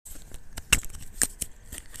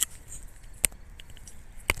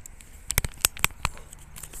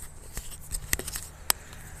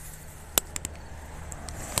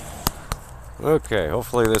Okay,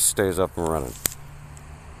 hopefully this stays up and running.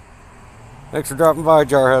 Thanks for dropping by,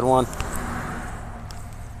 Jarhead One.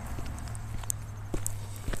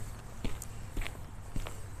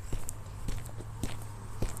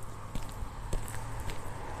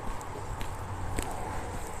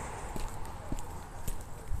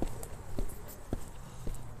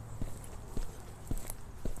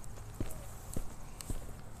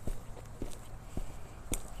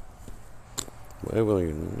 There we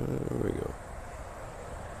go.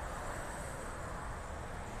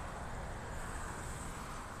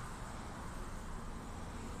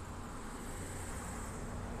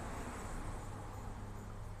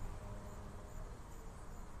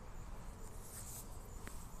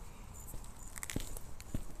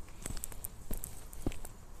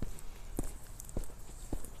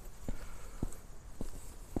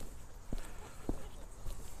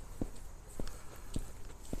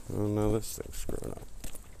 Oh no, this thing's screwing up.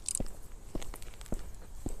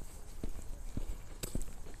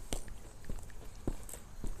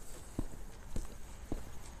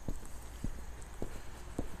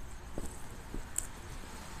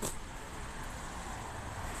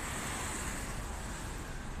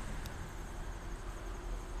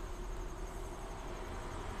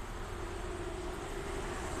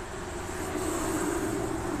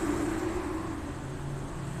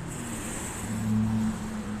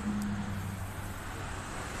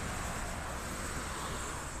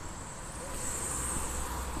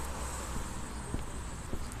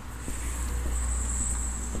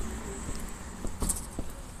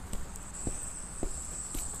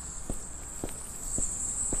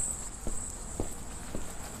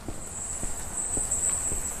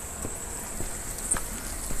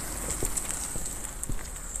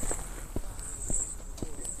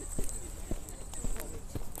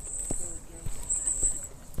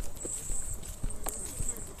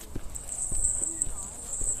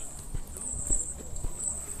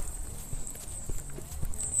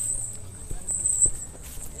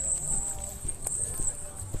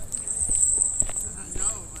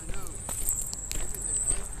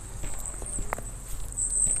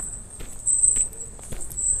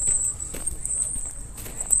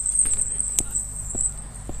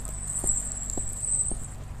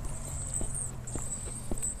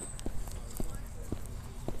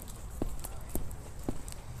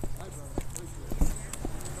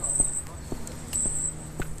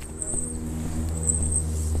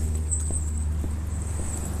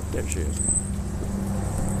 There she is.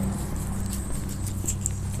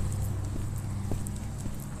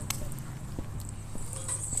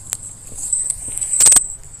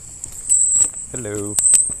 Hello.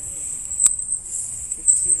 Did you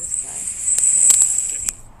see this guy?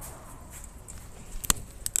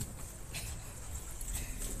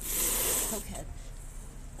 Cokehead.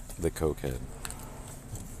 The cokehead.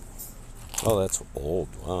 Oh, that's old.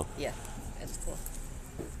 Wow. Yeah, that's cool.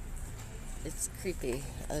 It's creepy.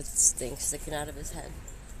 A stink sticking out of his head.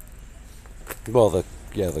 Well, the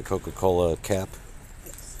Coca-Cola cap.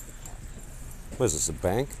 Yes, the cat. What is this, a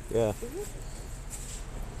bank? Yeah. Mm-hmm.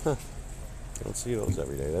 Huh. Don't see those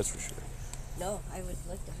every day, that's for sure. No, I would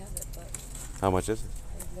like to have it, but How much is it?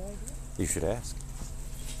 I have no idea. You should ask.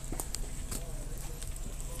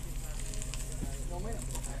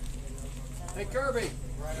 Hey Kirby!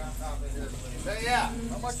 Right on top of here. Say yeah.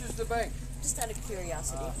 How much is the bank? Just out of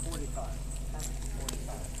curiosity. 45.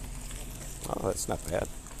 Oh, that's not bad.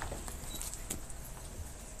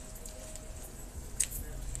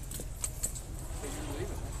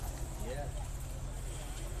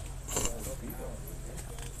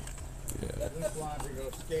 Yeah. Just wanted to go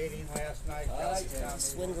skating last night.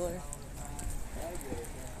 Swindler.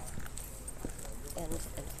 And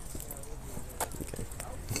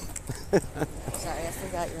sorry, I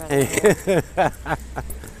forgot you're on the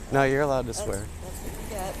No, you're allowed to swear. That's what you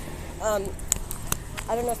get.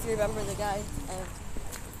 I don't know if you remember the guy.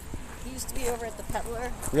 He used to be over at the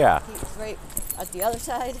Peddler. Yeah. He was right at the other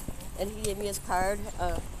side, and he gave me his card.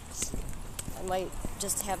 I might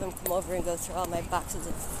just have him come over and go through all my boxes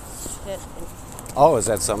of shit. And, Oh, is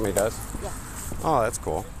that something he does? yeah, Oh, that's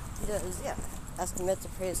cool. he does. Yeah, estimates,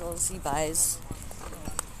 appraisals, he buys.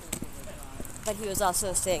 But he was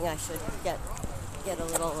also saying I should get a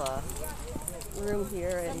little room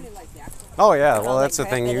here, and Oh, yeah. Put Well, all that's that the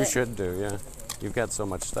thing crap in you it. should do, yeah. You've got so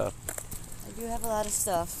much stuff. I do have a lot of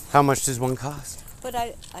stuff. How much does one cost? But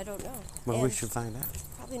I don't know. Well, we And should find out.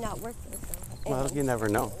 probably not worth it though. Well, And you never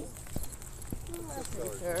know. I'm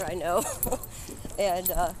pretty sure I know. And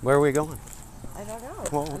Where are we going? I don't know.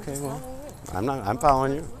 Well, I'm okay, just well. following you. I'm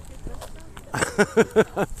following you.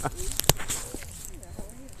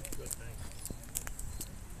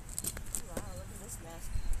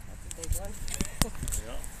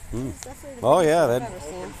 It's definitely the Oh, biggest yeah, one I've that- ever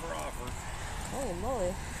seen. Holy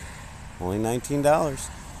moly. Only $19.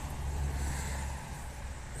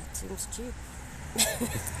 That seems cheap.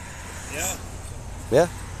 Yeah, Yeah.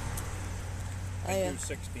 I I do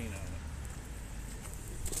 16 on it.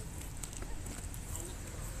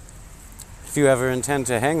 If you ever intend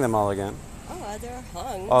to hang them all again. they're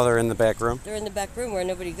hung. Oh, they're in the back room? They're in the back room where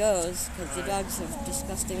nobody goes because the dogs have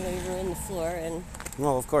disgustingly ruined the floor. And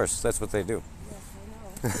Well, of course. That's what they do.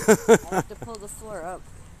 yes, I know. I have to pull the floor up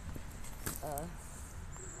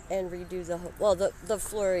and redo the well. The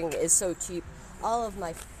flooring is so cheap. All of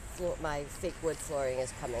my my fake wood flooring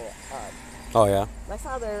is coming up. Oh, yeah? My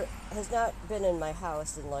father has not been in my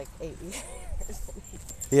house in like 8 years.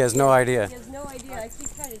 He has no idea. He has no idea. I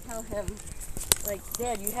keep trying to tell him, like,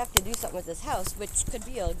 Dad, you have to do something with this house, which could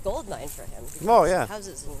be a gold mine for him. Because Oh, yeah.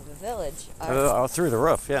 houses in the village are Through the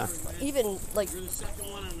roof, yeah. even like,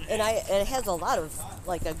 and it has a lot of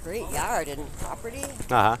like a great yard and property.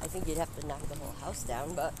 Uh-huh. I think you'd have to knock the whole house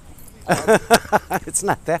down, but It's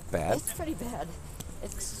not that bad. it's pretty bad.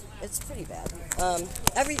 It's pretty bad.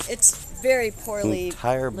 It's very poorly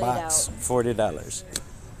Entire laid box, out. $40.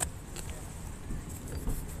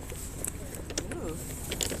 Ooh.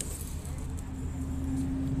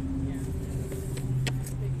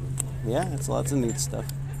 Yeah, it's lots of neat stuff.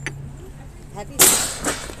 Happy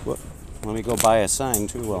Well, let me go buy a sign,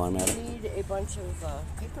 too, while I'm at it. need a bunch of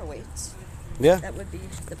paperweights. Yeah. That would be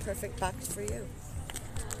the perfect box for you.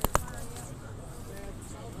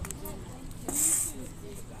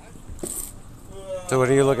 So what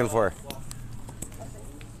are you looking for?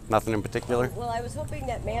 Nothing in particular? Well, I was hoping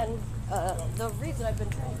that the reason I've been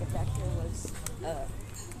trying to get back here was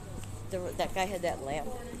that guy had that lamp.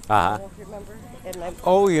 I Uh-huh. don't know if you remember. And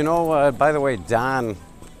Oh, by the way, Don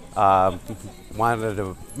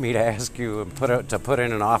wanted me to ask you to put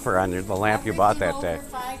in an offer on the lamp you bought that day. Over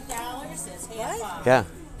 $5 is half off. Yeah.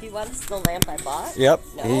 he wants the lamp I bought. Yep.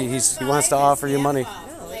 No. He wants to offer you money. No,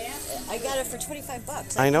 I got it for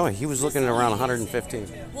 $25. I know. He was looking at around 115.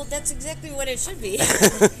 Well, that's exactly what it should be.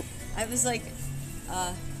 I was like,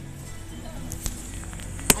 I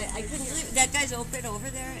couldn't believe it. That guy's open over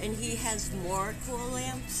there, and he has more cool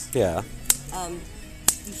lamps. Yeah.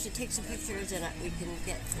 You should take some pictures, and we can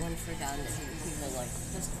get one for Don that he will like.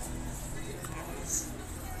 Just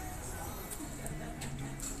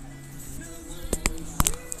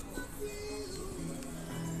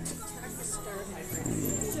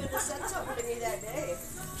should have said something to me that day.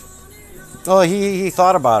 Oh, he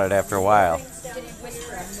thought about it after a while. Instead of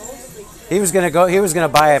whispering, mostly. He was gonna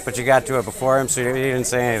buy it, but you got to it before him, so he didn't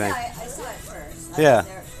say anything. I saw it first. Yeah.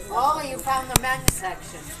 Oh, you found the men's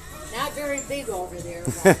section. Not very big over there,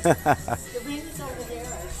 but the rings over there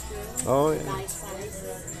are still Oh, yeah. nice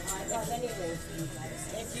sizes. I bought many rings for you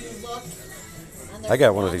guys. If you look on the I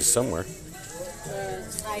got one of these somewhere. the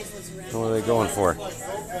size was around. What are they going for?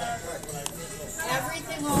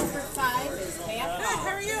 Everything over 5 is half off.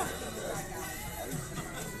 How are you?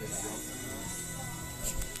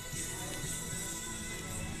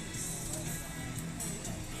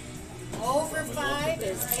 Over 5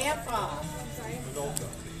 is half off.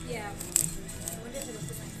 Yeah.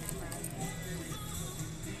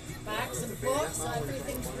 Box of books,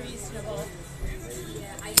 everything's reasonable.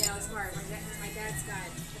 Yeah, I know, it's hard. My dad's got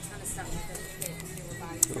a ton of stuff that doesn't fit in newer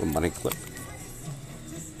bodies. Little money clip.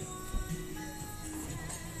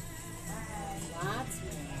 Lots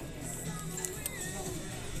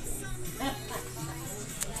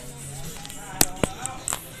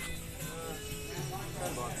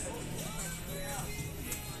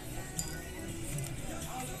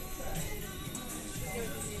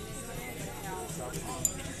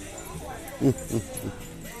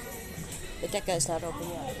The deck guy's not open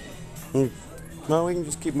yet. No, we can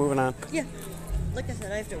just keep moving on. Yeah. Like I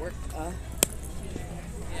said, I have to work.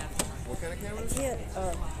 What kind of camera? I can't. I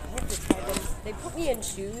have to try them. They put me in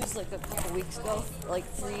shoes like a couple weeks ago, like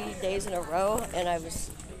 3 days in a row, and I was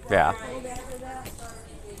Yeah. cold after that.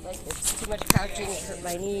 Like it's too much crouching. It hurt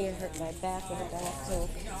my knee. It hurt my back. It hurt my neck. So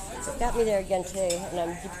it got me there again today, and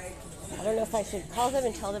I don't know if I should call them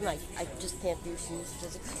and tell them I just can't do shoes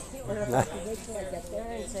physically, or if I should wait till I get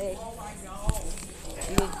there and say you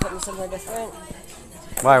need to put me somewhere different.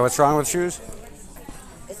 Why? What's wrong with shoes?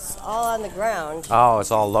 It's all on the ground, Oh, it's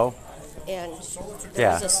all low. and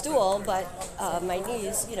Yeah. there's a stool, but my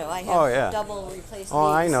knees, I have Oh, yeah. double replaced Oh,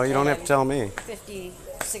 I knees, know. You don't and have to tell me. I'm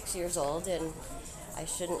 56 years old, and I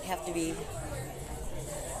shouldn't have to be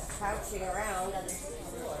crouching around on the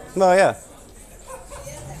floor. No, yeah.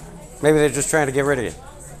 Maybe they're just trying to get rid of you.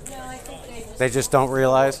 No, I think They just don't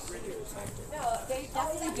realize. no, they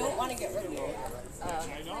definitely don't want to get rid of me.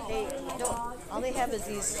 They don't. All they have is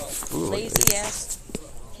these Ooh, lazy ass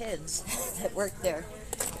kids that work there.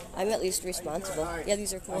 I'm at least responsible. Yeah,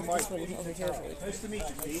 these are cool. This one over here is really cool. Nice to meet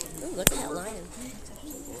you, Pete. Ooh, look at that lion.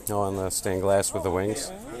 Oh, on the stained glass with the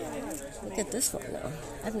wings. Look at this one though.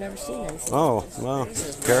 I've never seen anything. Oh, well, This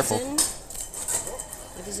is careful. resin.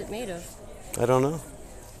 What is it made of? I don't know.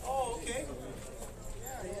 Oh, okay.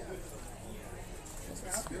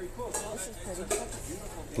 This is pretty.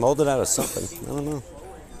 Molded out of something. I don't know.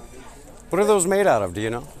 What are those made out of? Do you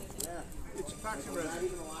know? It's epoxy resin.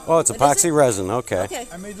 Oh, it's What is epoxy resin. Okay. Okay.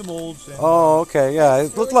 I made the molds. And Oh, okay. Yeah,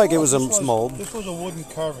 it looked like it was a mold. This was a wooden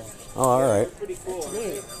carving. Oh, all right.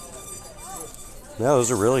 Neat. Yeah,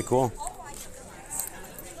 those are really cool.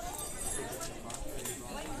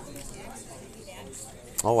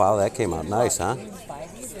 Oh, wow, that came out nice, huh?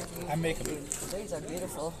 I make them. These are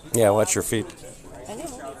beautiful. Yeah, watch your feet. I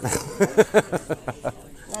know.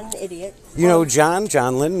 Not an idiot. You know, John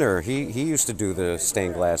Lindner, he used to do the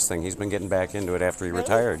stained glass thing. He's been getting back into it after he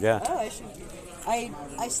retired, yeah. Oh, I should.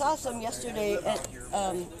 I saw some yesterday at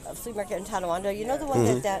a flea market in Tonawanda. You know the one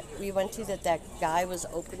Mm-hmm. that we went to that guy was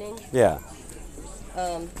opening? Yeah,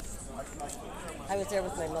 I was there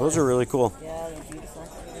with my mother. those are really cool. Yeah, they're beautiful.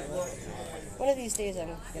 One of these days I'm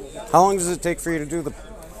going to get How long does it take for you to do the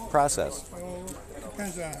process?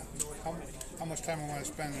 Depends on how much time I want to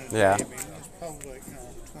spend in it. Yeah. It's probably like,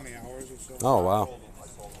 20 hours or so. Oh, wow.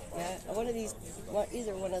 Yeah, one of these,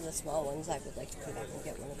 either one of the small ones, I would like to put up and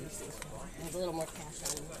get one of these things. I have a little more cash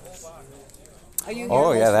on. Are you here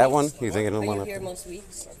Oh, yeah, most that weeks? one? You thinking of Are one you up here there? most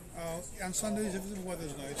weeks? On Sundays, if the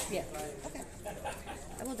weather's nice. Yeah. Okay.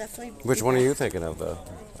 I will definitely. Which be one are back. you thinking of, though?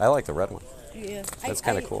 I like the red one. Yeah. That's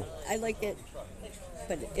kinda cool. I like it,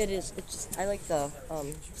 but it's just, I like the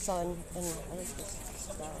sun and I like the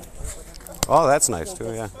sky. Oh, that's I nice, think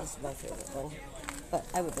too, yeah. That's my favorite one. But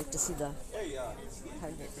I would like to see the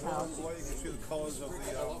 100,000. You can see the colors of the.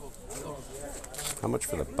 How much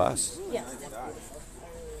for the bus? Yeah.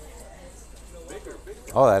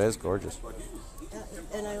 Oh, that is gorgeous.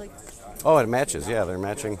 And I like, Oh, it matches. Yeah, they're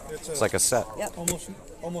matching. It's like a set. yep. Almost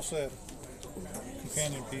a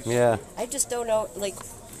companion piece. Yeah. I just don't know, like,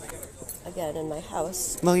 again, in my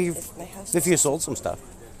house. Well, If my house if you sold some stuff.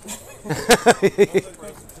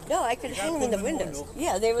 No, I could hang them in the windows.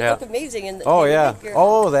 Yeah, they would Yeah. look amazing. And Oh, they would yeah. make your-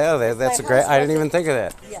 Oh, that's a my great. house I didn't doesn't- even think of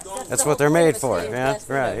that. Yeah, That's the what they're whole point made of a for. stained Yeah, glass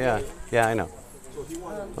right. window. Yeah. Yeah, I know.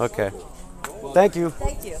 Okay. Thank you.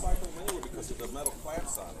 Thank you. Because of the metal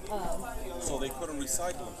clamps on it. So they couldn't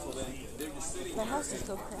recycle them. So they're just sitting. My house is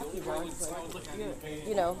so crappy though. It's like,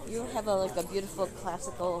 you know, you have like a beautiful,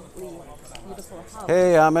 classical, beautiful house.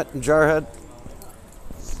 Hey, Amit and Jarhead.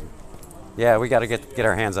 Yeah, we got to get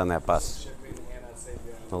our hands on that bus.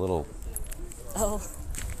 A little. Oh,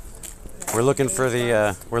 We're looking for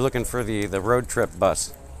the road trip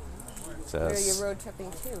bus. where are you Says, road tripping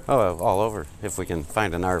to? oh, all over. If we can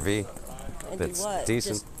find an RV. And That's do what?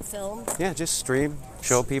 decent. Just film? Yeah, just stream,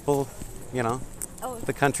 show people, Oh,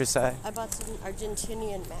 the countryside. I bought some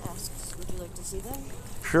Argentinian masks. Would you like to see them?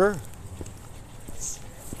 Sure.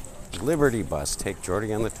 Liberty Bus. Take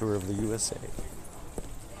Jordy on the tour of the USA.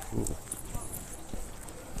 Ooh.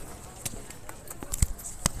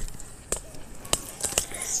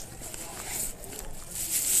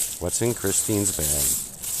 What's in Christine's bag? A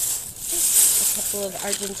couple of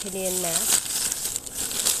Argentinian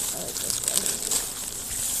masks. I like this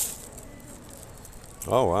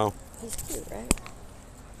one. Oh, wow. He's cute, right?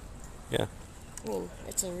 Yeah. I mean,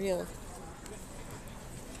 it's a real.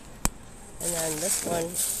 And then this one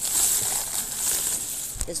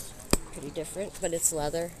is pretty different, but it's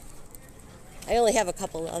leather. I only have a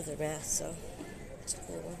couple other masks, so it's a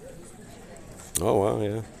cool one. Oh, wow,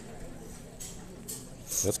 yeah.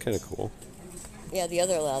 That's kind of cool. Yeah, the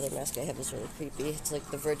other leather mask I have is really creepy. It's like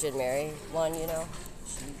the Virgin Mary one, you know,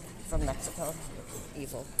 from Mexico.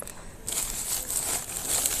 Evil.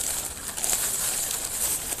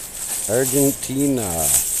 Argentina.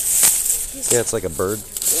 Yeah, it's like a bird.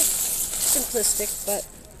 Simplistic, but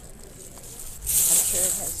I'm sure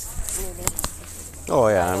it has meaning. Oh,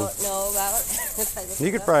 I yeah. don't know about it. If I look You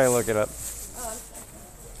it could up. probably look it up. Oh, I'm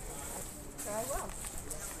sure I will.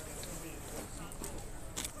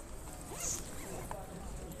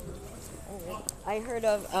 I heard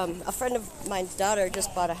of a friend of mine's daughter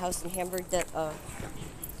just bought a house in Hamburg that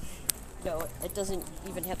no, it doesn't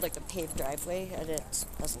even have like a paved driveway and it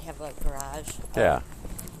doesn't have a garage. Yeah.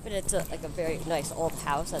 But it's like a very nice old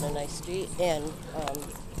house on a nice street, and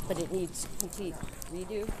but it needs complete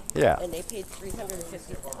redo. Yeah. And they paid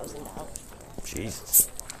 $350,000. Jesus.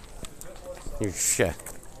 You shit.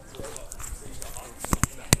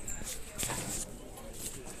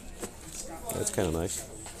 That's kind of nice.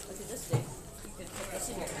 Look at this thing. You could put this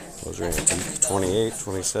Those are antique. 28,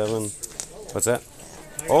 27. What's that?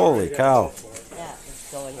 Holy cow. That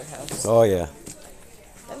would go in your house. Oh, yeah.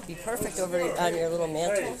 That would be perfect over on your little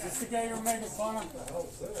mantle. This the guy you're making fun of?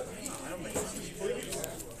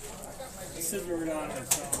 He said we were on his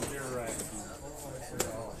deer ride.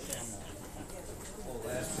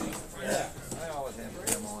 Yeah, I always have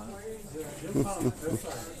him on.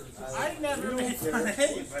 I never made fun of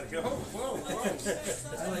anybody. Oh, whoa,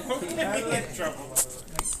 whoa. Don't get me in trouble.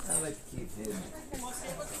 I like to keep him.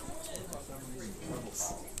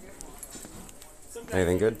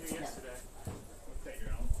 Anything good?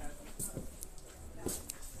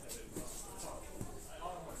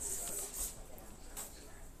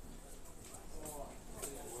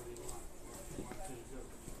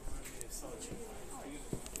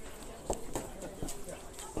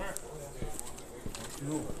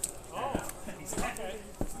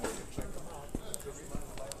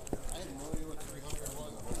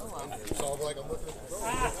 So I'm like,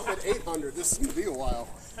 I'm at 800. This is going to be a while.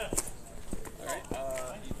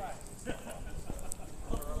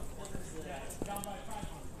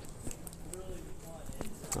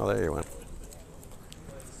 Oh, there you went.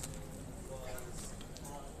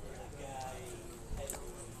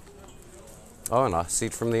 Oh, and a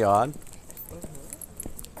seat from the odd.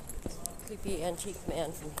 Creepy antique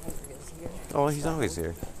man from Hamburg is here. Oh, he's always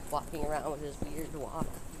here. Walking around with his weird walk.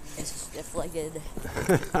 He's stiff-legged.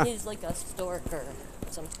 He's like a stork or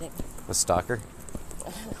something. A stalker.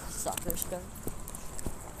 Soccer star.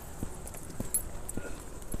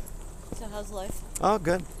 So how's life? Oh,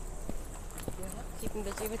 good. Yeah. Keeping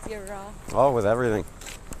busy with your, Oh, with everything.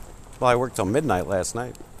 Well, I worked till midnight last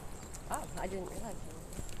night. oh, I didn't realize.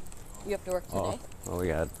 You have to work Oh, today? well,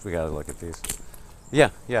 we got to look at these. Yeah,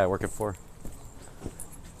 I work at 4.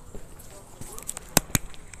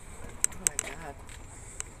 Oh my God.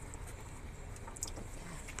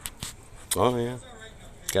 Oh yeah.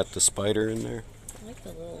 Got the spider in there. I like the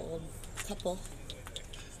little old couple.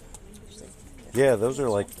 Yeah, those are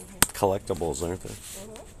like collectibles, aren't they?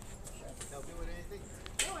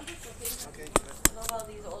 I love all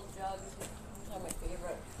these old jugs. These are my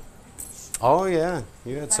favorite. Oh yeah,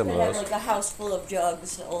 you had some I of could have those. like a house full of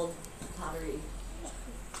jugs, old pottery.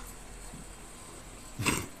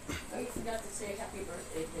 Oh, you forgot to say happy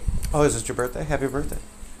birthday. Oh, is it your birthday? Happy birthday.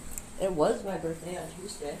 It was my birthday on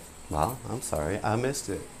Tuesday. Wow, I'm sorry. I missed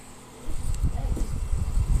it.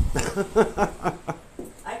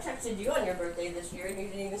 I texted you on your birthday this year and you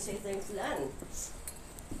didn't even say thanks then.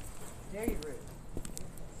 Very rude.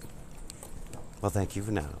 Well, thank you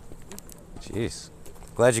for now. Jeez.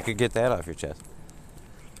 Glad you could get that off your chest.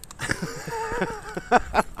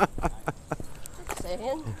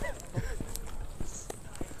 Saying?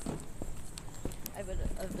 I would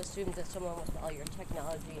have assumed that someone with all your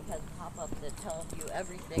technology has pop-ups that tell you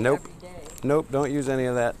everything Nope. every day. Nope, don't use any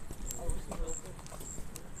of that.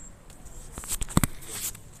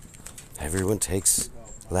 Everyone takes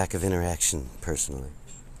lack of interaction personally.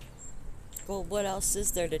 Well, what else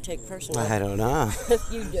is there to take personally? I don't know.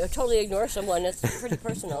 If you totally ignore someone, it's pretty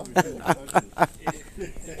personal.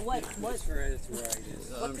 What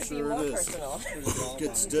could be more personal?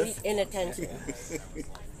 Get stiff. Inattention.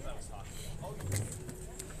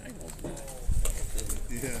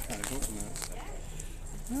 Yeah, I hope not.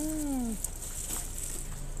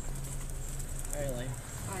 Really?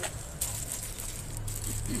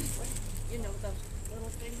 You know the little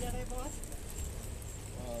thing that I bought?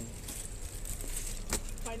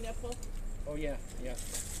 Pineapple, Oh yeah, yeah,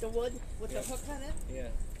 the wood with the hook on it, yeah.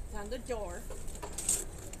 it's on the door.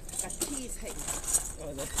 Got cheese hanging.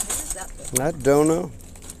 Oh, that's Where's that one? I don't know.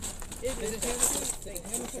 It is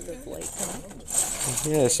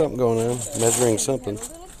Yeah, there's something going on. Measuring something. You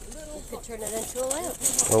could turn it into a lamp.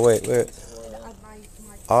 Oh, wait. my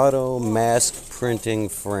Auto mask printing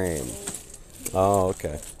frame. Oh,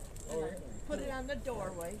 okay. put it on the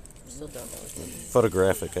doorway. Still don't know what it is.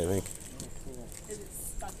 Photographic, I think. It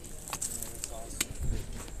is stuck.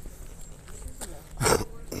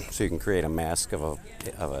 So you can create a mask of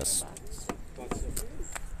us.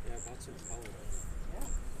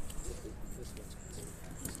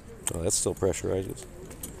 Oh, that still pressurizes.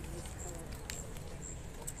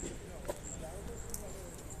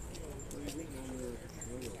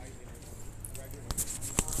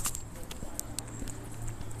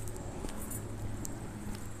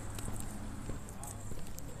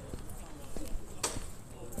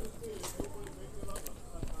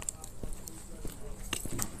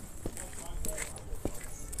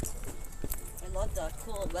 I love the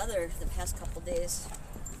cool weather the past couple days.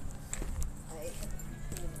 I needed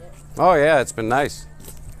it. Oh yeah, it's been nice.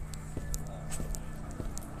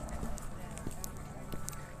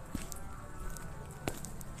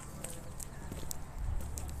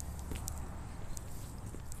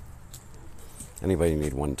 Anybody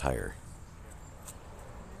need one tire?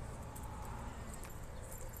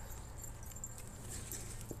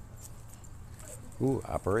 Ooh,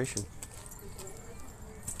 operation.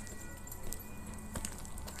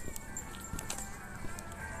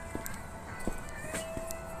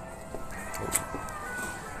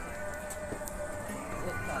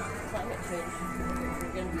 Climate change,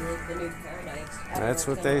 we're going to be like the new paradise. That's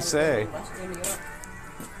what they say. Western New York.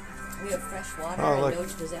 We have fresh water Oh, and look. no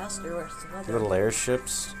disaster or weather. Little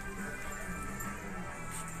airships.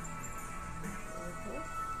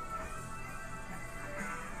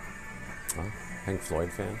 Oh, Pink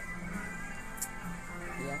Floyd fan.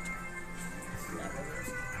 Yeah. Not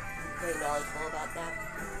really very knowledgeable about that.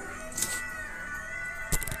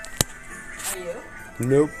 Are you?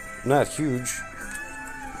 Nope, not huge.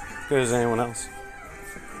 Good as anyone else.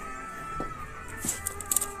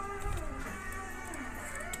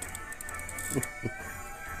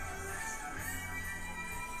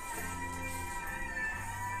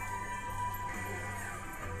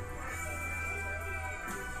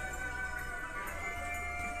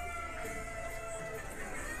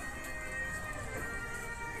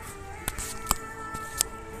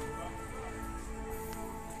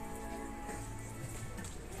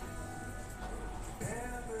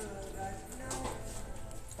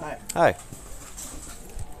 Hi. Hi. I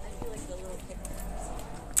do like the little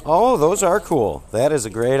pictures. Oh, those are cool. That is a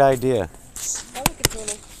great idea. I like a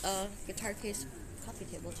little guitar case coffee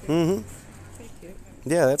table too. Mm-hmm. Pretty cute.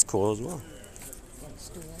 Yeah, that's cool as well.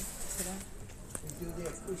 Stool. Sit down. We do the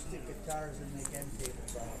acoustic guitars and make end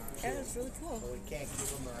tables out of them. Yeah, that's really cool. So we can't keep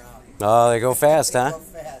them around. Oh, they go fast, They huh? go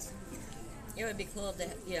fast. It would be cool to,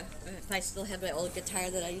 yeah, if I still had my old guitar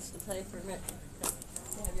that I used to play for a minute.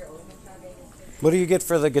 To have your old guitar maybe. What do you get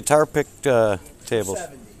for the guitar pick tables?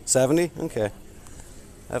 70. 70? Okay.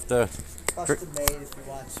 Have to. Custom made if you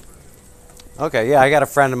want. Okay, yeah, I got a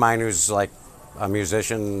friend of mine who's like a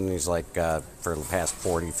musician. He's like for the past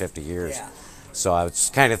 40, 50 years. Yeah. So it's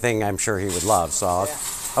the kind of thing I'm sure he would love. So Yeah.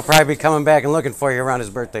 I'll probably be coming back and looking for you around his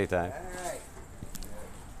birthday time. All right.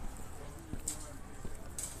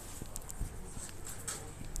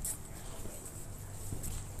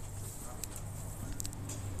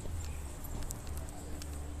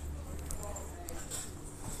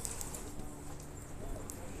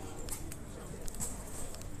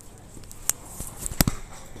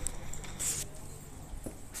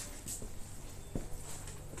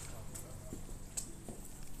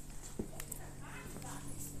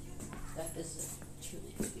 That is a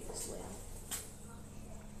truly biggest lamb.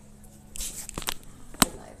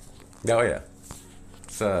 Oh yeah.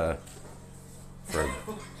 It's for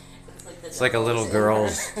it's like a little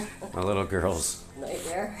girl's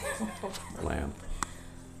Nightmare. lamb.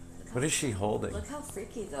 What is she holding? Look how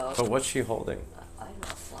freaky though. But what's she holding? I don't know,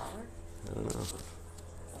 a flower? I don't know.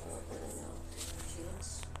 I don't really know. She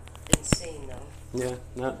looks insane though. Yeah,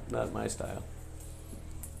 not my style.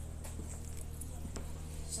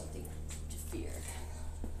 Something to fear.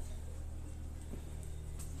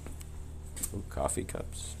 Ooh, coffee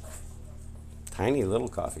cups. Tiny little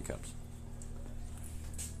coffee cups.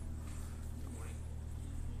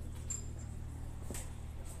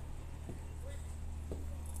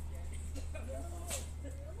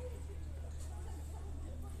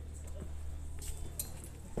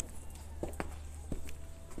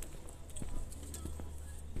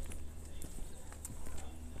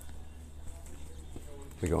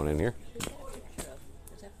 We going in here? Is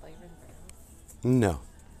that Byron Brown? No.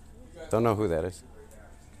 Don't know who that is.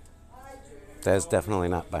 That's definitely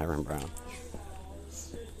not Byron Brown.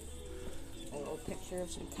 A little picture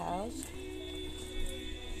of some cows.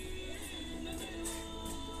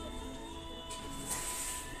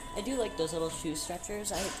 I do like those little shoe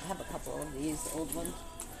stretchers. I have a couple of these old ones.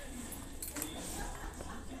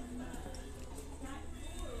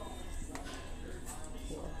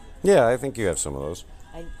 Yeah, I think you have some of those.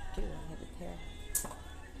 I do. I have a pair.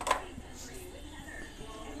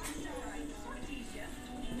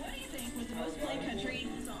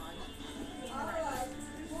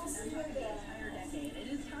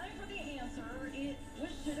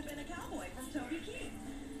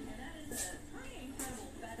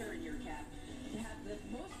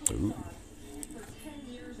 Ooh. For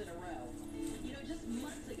 10 years in a row. You know, just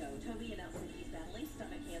months ago, Toby announced that he's battling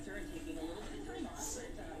stomach cancer and taking a little bit of time off.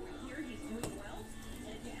 But we're here, he's doing well.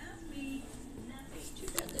 And if you ask me, nothing. Too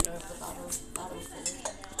bad they don't have the bottom finish.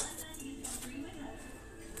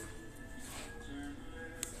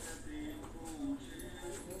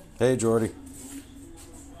 Hey, Jordy.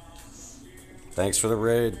 Thanks for the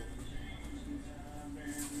raid.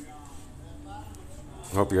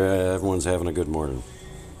 Hope everyone's having a good morning.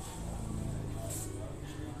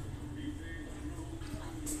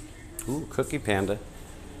 Ooh, Cookie Panda.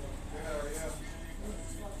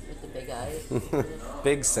 With the big eyes.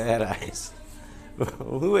 Big sad eyes.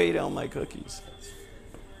 Who ate all my cookies?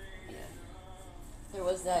 There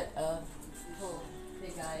was that whole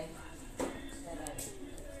big eye that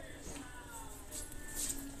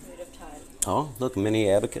period of time. Oh, look, mini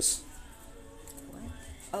abacus. What?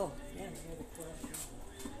 Oh, yeah, they're the cool.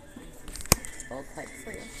 Old pipe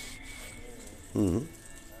for you. Mm-hmm.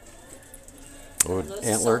 Or Those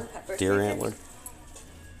antler, salt and pepper deer shakers? antler.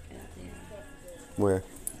 Yeah, they Where?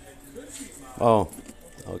 Oh,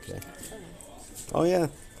 okay. Oh yeah,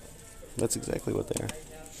 that's exactly what they are.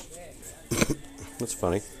 That's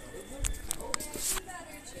funny.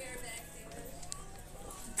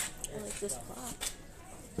 I like this clock.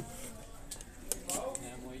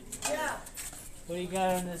 What do you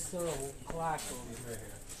got on this little clock over here?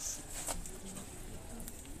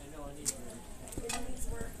 I know I need to.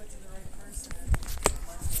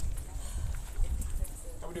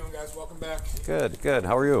 How we doing, guys? Welcome back. Good, good.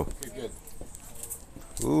 How are you? Good, good.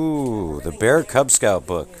 Ooh, the Bear Cub Scout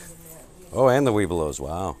book. Oh, and the Weebelows.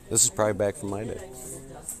 Wow, this is probably back from my day. Do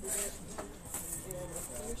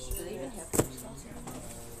they even have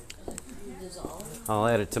dissolve? I'll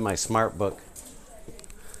add it to my smart book.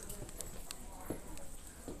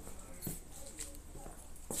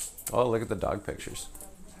 Oh, look at the dog pictures.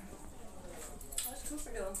 How's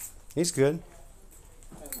Cooper doing? He's good.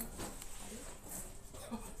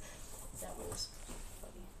 That was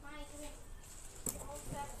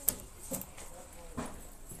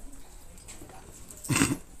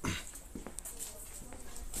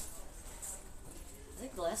I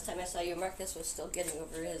think the last time I saw you, Marcus was still getting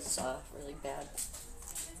over his really bad.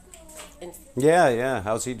 And Yeah, yeah.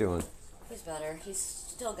 How's he doing? he's better. He's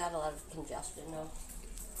still got a lot of congestion though.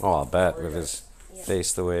 Oh, I'll bet with his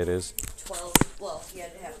face the way it is. 12. Well, he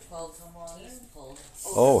had to have 12 teeth pulled.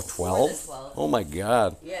 Oh, more 12? than 12. Oh my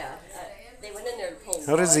God. Yeah, they went in there to pull.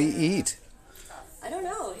 How does he one. eat? I don't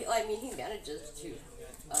know. I mean, he manages to.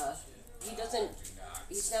 He doesn't.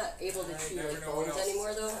 He's not able to chew like bones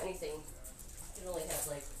anymore, though. Anything. He can only have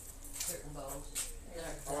like certain bones.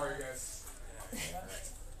 That How are are you guys?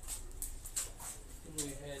 We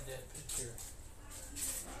had that picture.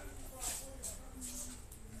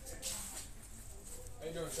 How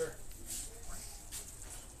you doing, sir?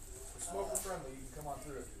 We're smoker friendly. You can come on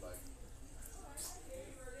through if you like.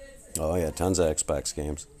 Oh yeah, tons of Xbox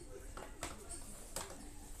games.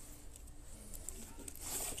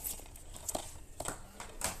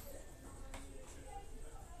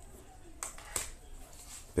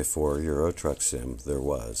 Before Euro Truck Sim, there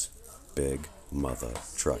was Big Mother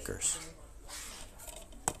Truckers.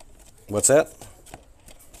 What's that?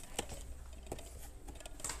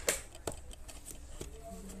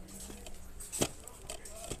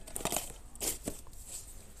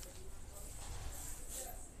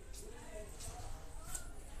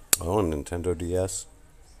 Oh, a Nintendo DS.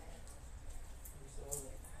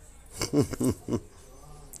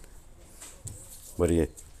 What do you?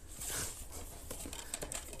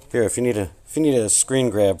 Here, if you need a screen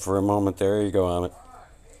grab for a moment, there you go on it.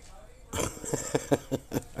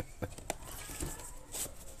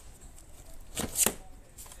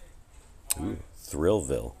 Ooh,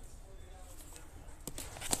 Thrillville.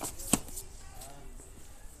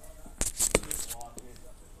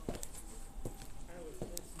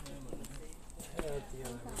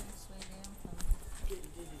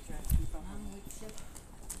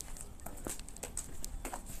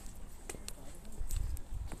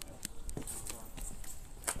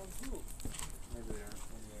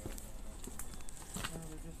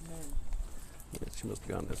 She must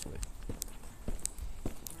have gone this way.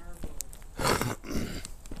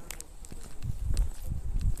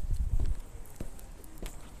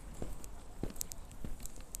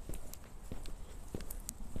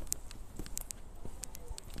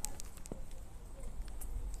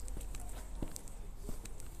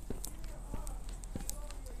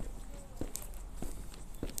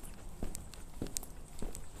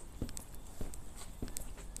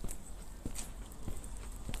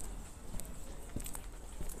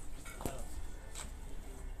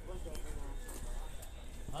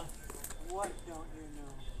 What don't you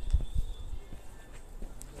know?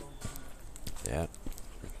 Yeah.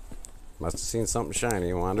 Must have seen something shiny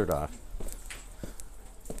and wandered off.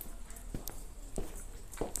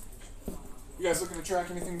 You guys looking to track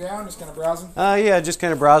anything down? Just kind of browsing? Yeah, just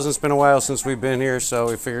kind of browsing. It's been a while since we've been here, so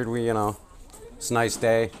we figured it's a nice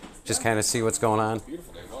day. Just kind of see what's going on.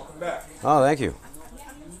 Beautiful day. Welcome back. Oh, thank you.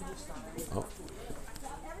 Oh.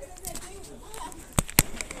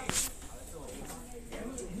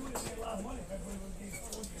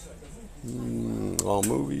 All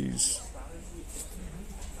movies.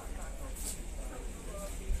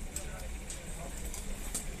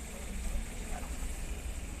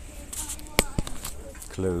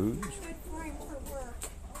 Clothes.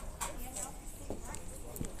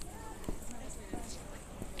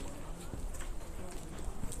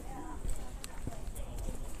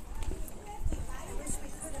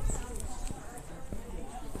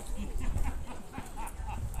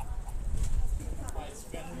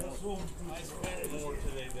 I spent more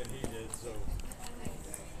today than he did, so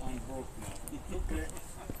I'm broke now. Okay.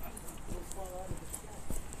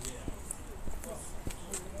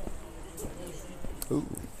 Ooh.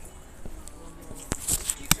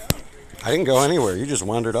 I didn't go anywhere. You just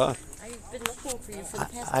wandered off. I've been looking for you for the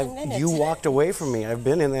past 10 minutes. You walked away from me. I've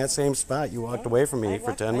been in that same spot. You walked away from me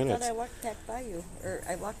for 10 minutes. I thought I walked back by you. Or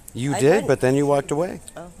I walked. You I did, went. but then you walked away.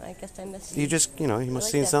 Oh, I guess I missed You just, you must have like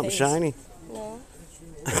seen that something face. shiny. No.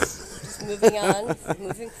 Just moving on,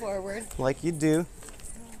 moving forward. Like you do.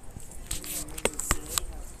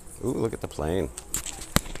 Ooh, look at the plane.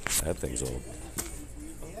 That thing's old.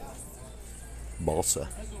 Balsa.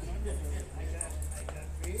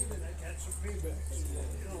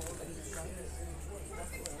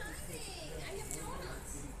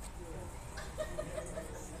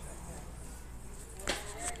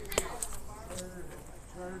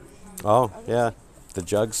 Oh, yeah. The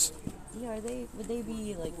jugs. Yeah, would they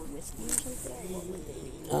be like whiskey or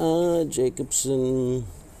something? Jacobson.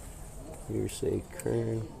 Hearsay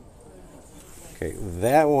Kern. Okay,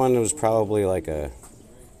 that one was probably like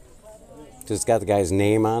just got the guy's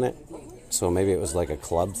name on it. So maybe it was like a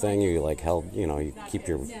club thing. You like held, you keep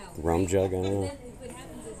your rum jug on it.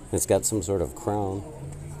 It's got some sort of crown.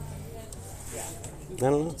 I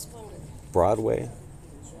don't know. Broadway.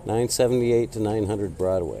 978 to 900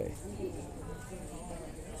 Broadway.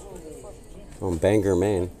 Oh, Bangor,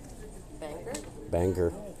 Maine. Bangor?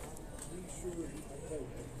 Bangor.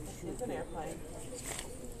 It's an airplane.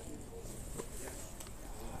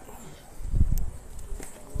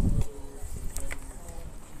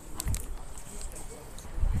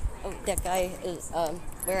 Oh, that guy is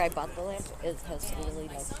where I bought the lamp. It has some really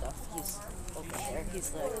nice stuff. He's over there. He's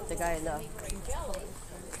the guy in the.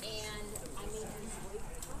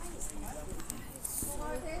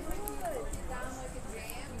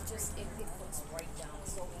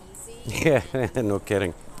 Yeah, no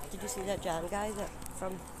kidding. Did you see that John guy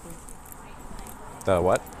from The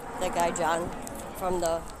what? that guy John from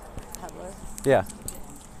the peddler? Yeah.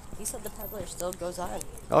 He said the peddler still goes on.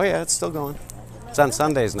 Oh, yeah, it's still going. It's on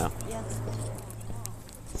Sundays now. Yeah.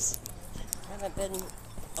 I haven't been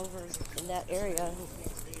over in that area.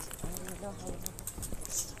 I don't even know how long.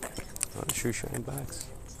 Oh, the shoe shine box.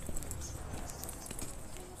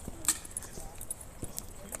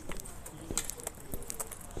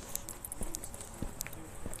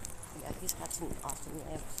 Yeah, he's got some awesome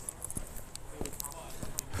lamps.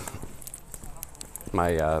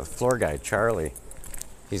 My floor guy, Charlie,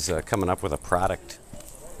 he's coming up with a product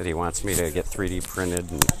that he wants me to get 3D printed.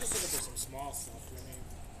 And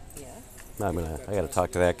Yeah. I got to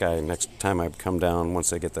talk to that guy next time I come down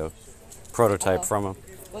once I get the prototype from him.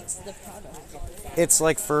 What's the product? It's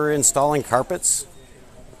like for installing carpets.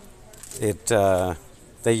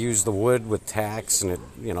 They use the wood with tacks, and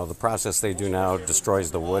the process they do now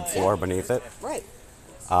destroys the wood floor beneath it. Right.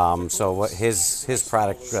 So what his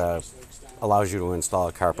product allows you to install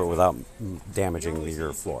a carpet without damaging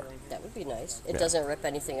your floor. That would be nice. It Yeah. doesn't rip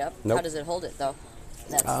anything up. Nope. How does it hold it though?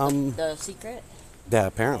 That's the secret. Yeah,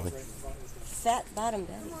 apparently. Fat bottom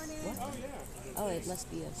Betty. What? Oh, it must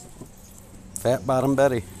be a. Fat Bottom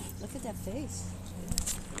Betty. Look at that face.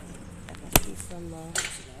 That must be from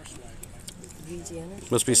Louisiana.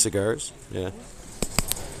 Must be cigars. Yeah.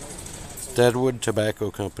 Deadwood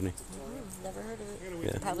Tobacco Company. Never heard of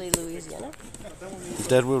it. Yeah. Probably Louisiana.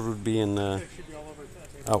 Deadwood would be in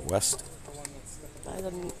out west.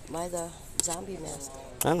 By the zombie mask.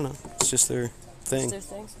 I don't know. It's just their thing, Is there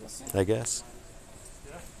things? I guess.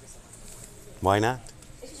 Why not?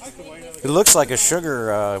 It looks like a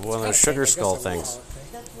sugar, one of those sugar skull things.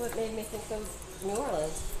 That's what made me think of New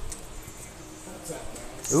Orleans.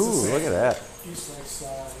 Ooh, look at that.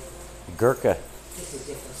 Gurkha.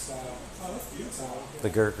 The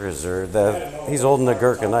Gurkhas he's holding a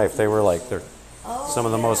Gurkha knife. They were they're some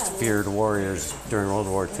of the most feared warriors during World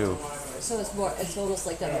War II. So it's almost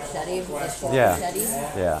like a machete, a short Yeah. machete.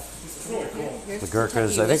 Yeah. Here's The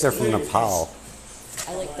Gurkhas, Kentucky I think they're from whiskey. Nepal.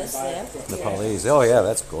 I like this lamp. Nepalese. Oh yeah,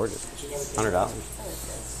 that's gorgeous. $100.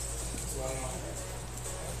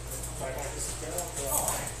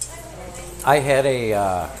 I had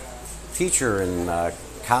a teacher in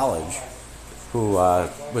college who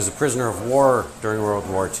was a prisoner of war during World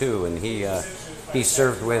War II, and he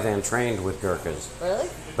served with and trained with Gurkhas Really?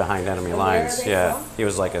 behind enemy And where are lines. they Yeah, from? he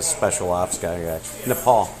was like a special ops guy.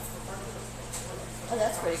 Nepal. Oh,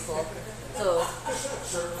 that's pretty cool. So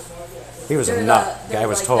He was a they're nut. they're Guy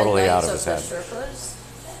was like totally the out knives of his the head.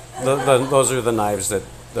 Sherpas? Those are the knives that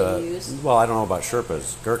They use? well, I don't know about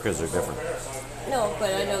Sherpas. Gurkhas are different. No,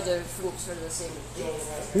 but I know they're from sort of the same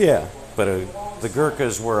thing. Yeah, but the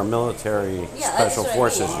Gurkhas were a military Yeah, that's special what I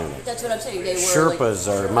forces mean. unit. That's what I'm saying. They were Sherpas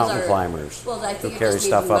like, are mountain climbers Well, I who think it carry just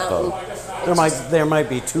stuff means up though. mountain. There might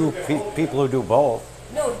be two people who do both.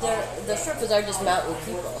 No, the Sherpas are just mountain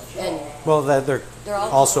people, and Well, they're They're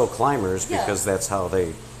also climbers Yeah. because that's how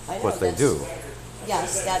they I know, what they that's- do.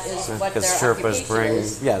 yes, that is what Because their Sherpas occupation bring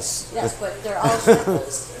is. yes. Yes, but they're all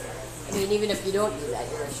Sherpas. I mean, even if you don't do that,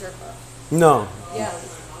 you're a Sherpa. No, Yeah.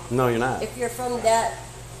 no, you're not. If you're from that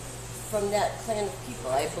clan of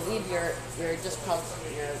people, I believe you're just called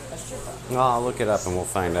you're a Sherpa. No, I'll look it up and we'll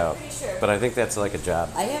find out. Pretty sure. But I think that's like a job.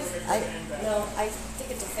 I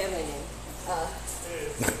think it's a family name.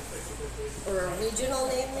 Or a regional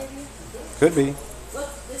name, maybe? Could be. Look,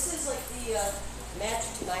 this is like the match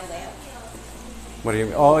to my lamp. What do you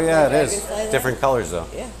mean? Oh yeah, it is. Dragonfly lamp. Different colors though.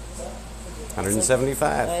 Yeah.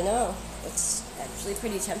 175. I know. It's actually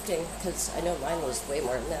pretty tempting because I know mine was way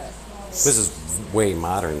more than that. This is way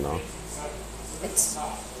modern though. It's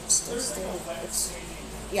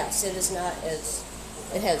yes, it is not as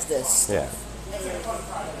it has this, Yeah.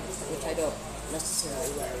 which I don't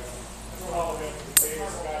necessarily like.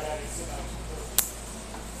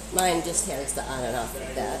 Mine just has the on and off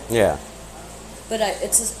like that. Yeah. But I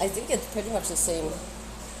think it's pretty much the same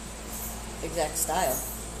exact style.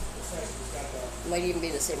 Might even be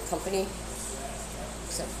the same company,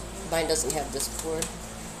 except mine doesn't have this cord.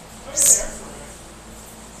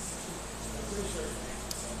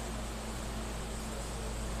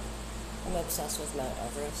 I'm obsessed with Mount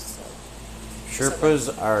Everest, so.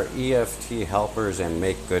 Sherpas are EFT helpers and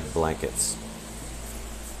make good blankets.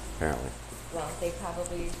 Apparently. Well, they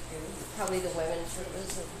probably do. Probably the women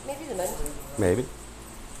Sherpas, or maybe the men do. Maybe.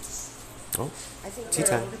 Oh, I think tea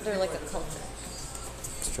time. they're like a culture.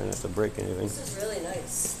 Just try not to break anything. This is really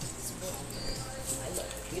nice.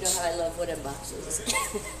 You know how I love wooden boxes.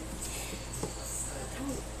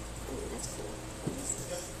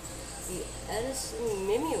 The Edison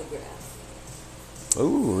mimeograph.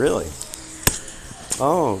 Ooh, really?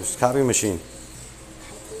 Oh, it's a copy machine.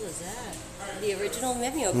 How cool is that? The original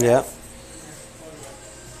mimeograph. Yeah.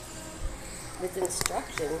 With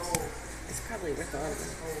instructions. It's probably worth on.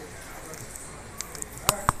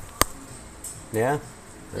 Yeah.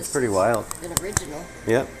 That's pretty wild. An original.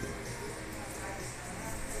 Yep.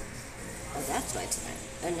 Oh, that's why tonight.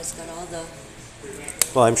 And it's got all the.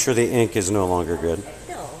 Well, I'm sure the ink is no longer good.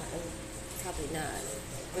 No, probably not.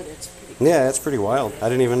 But it's pretty. Yeah, that's pretty wild. I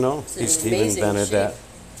didn't even know It's he an Steve amazing invented shape. that.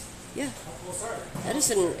 Yeah.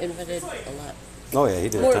 Edison invented a lot. Oh yeah, he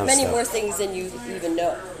did a More, ton of many stuff. more things than you even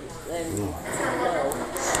know. Know.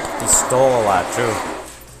 He stole a lot too.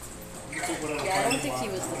 Yeah, I don't think he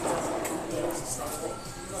was the first.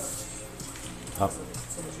 Oh.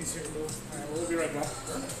 We'll be right back.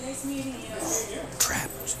 Nice meeting you.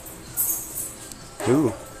 Trapped.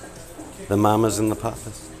 Ooh. The mamas and the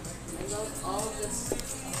papas. I love all of this.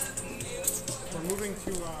 We're moving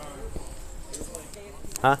to,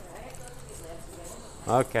 Huh?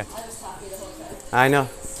 Okay. I know.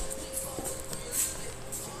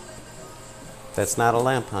 That's not a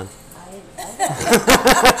lamp, hon.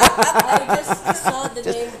 I just saw the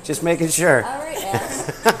name. Just making sure. All right, Ash.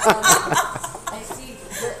 I see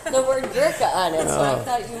the word Gurkha on it, so I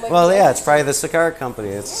thought you might. Well, be yeah, it's interested. probably the cigar company.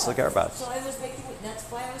 It's a cigar box. So I was making. That's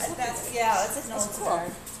why I was looking. It's an old cool. cigar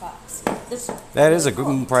box. This, That is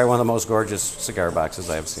probably one of the most gorgeous cigar boxes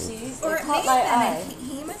I've seen. see, Or it it caught may my have eye. been a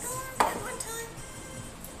humidor at one time.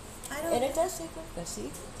 I don't And it does say Gurkha, see?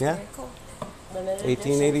 Yeah. Very cool. Limited edition.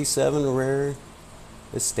 1887 rare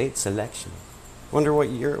estate selection. Wonder what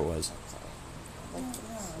year it was. 40.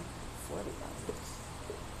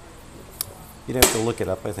 You'd have to look it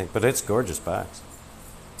up, I think. But it's a gorgeous box.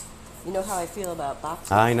 You know how I feel about boxes.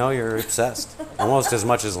 I know you're obsessed. Almost as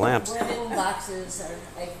much as lamps. Wooden boxes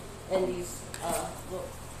and these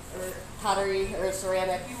pottery or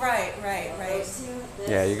ceramic. Right. Those two, this.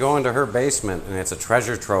 Yeah, you go into her basement and it's a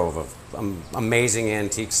treasure trove of amazing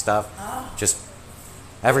antique stuff. Just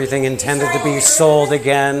everything intended to be sold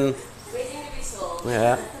again. Waiting to be sold.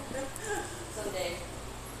 Yeah. Someday.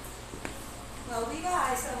 Well, we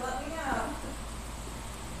buy, so let me know.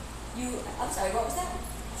 I'm sorry, what was that?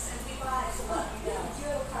 Send me by, so let me know. Do you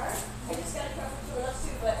have a car? I just got a car from someone else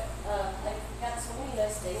too, but I've got so many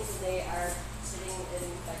nice things and they are sitting in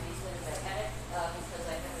my basement in my attic because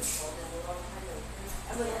I haven't sold in a long time. And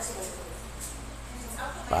everyone else is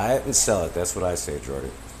Buy it and sell it. That's what I say, Jordy.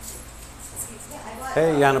 Yeah, I bought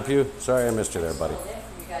Hey, Yana Pugh. Sorry I missed you there, buddy. You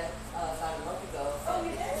got about a month ago. Oh,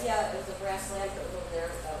 you did? Yeah, it was a brass lamp that was over there,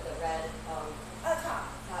 the red. Top.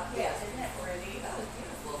 Yeah. Isn't that pretty? That was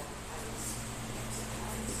beautiful.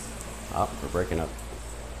 Oh, we're breaking up.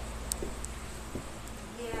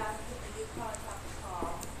 Yeah, you call it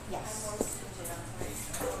call. Yes.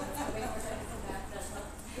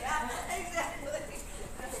 Yeah, exactly.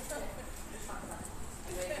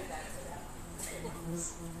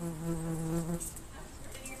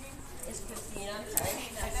 It's Christina. Sorry.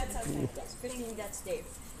 That's okay. Yes, Christine, that's Dave.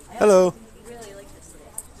 Hello. Really like this today.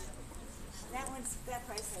 That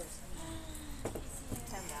price is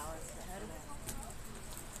 $10.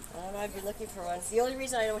 I've been looking for one. The only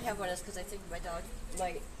reason I don't have one is because I think my dog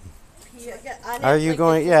might pee on Are it, you like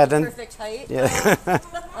going? it's Yeah, the then. perfect height. Yeah. I have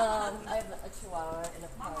a chihuahua and a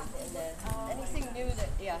pug, and then anything new that,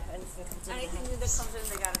 anything comes in. Anything new that comes in,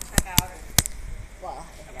 they gotta check out. Well,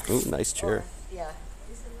 Ooh, nice chair. yeah.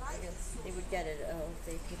 I guess they would get it if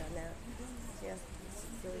they peed on that. Yeah, it's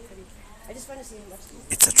really pretty. I just want to see how much.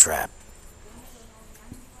 It's a trap.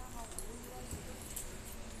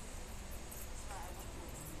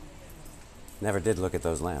 Never did look at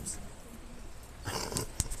those lamps.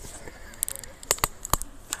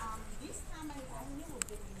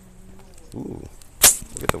 Ooh,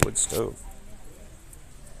 look at the wood stove.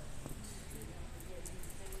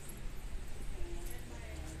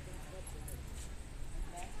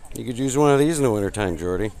 You could use one of these in the wintertime,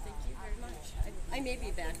 Jordy. Thank you very much. I may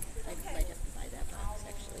be back. I might have to buy that box,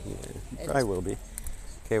 actually. Yeah, probably will be.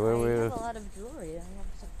 Okay, where I we? have a lot of jewelry. I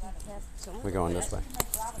have so much. We're going this way.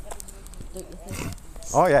 Don't you think?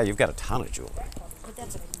 Oh yeah, you've got a ton of jewelry. But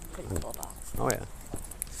that's a pretty cool box. Oh yeah. I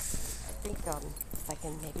think if I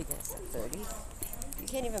can maybe get it for 30. You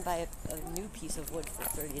can't even buy a new piece of wood for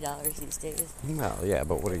 $30 these days. Well, yeah,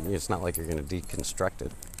 but it's not like you're going to deconstruct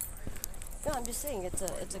it. No, I'm just saying it's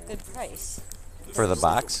a good price For the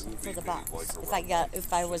box? for the box.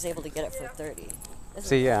 If I was able to get it for 30.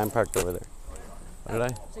 See, yeah, I'm parked over there. Did I?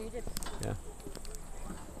 So you did. Yeah.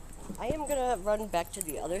 I am gonna run back to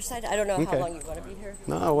the other side. I don't know how Okay. long you want to be here.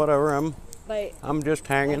 No, whatever. But I'm just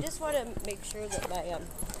I hanging. just want to make sure that my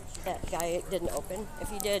that guy didn't open. If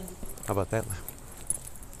he did, How about that?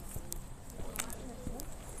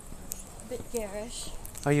 a bit garish.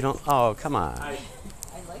 Oh, you don't? Oh, come on. I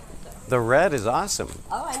like it though. The red is awesome.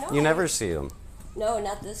 Oh, I know. You never see them No,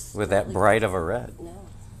 not this. with that bright of a red. No.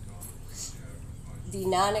 The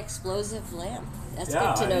non-explosive lamp. That's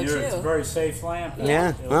Yeah, good to know it's a too. very safe lamp. Yeah,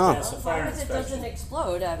 It'll well. pass the As long fire as it inspection. doesn't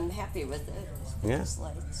explode, I'm happy with it. Yeah. Just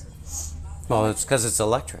lights. Well, it's because it's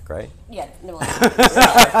electric, right? Yeah, no. No,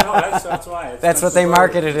 that's why. It's That's what they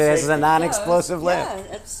marketed it as, a safety. non-explosive lamp.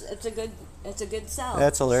 Yeah, it's a good sell.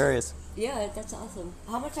 That's hilarious. Yeah, that's awesome.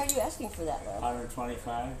 How much are you asking for that lamp?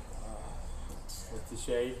 125 with the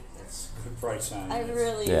shade. It's a good price on it. I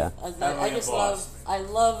really, Yeah. I just I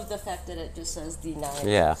love the fact that it just says the Yeah.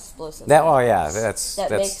 non-explosive. That. lamp. Oh, yeah.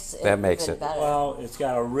 That makes even it. better. Well, it's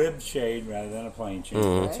got a ribbed shade rather than a plain shade.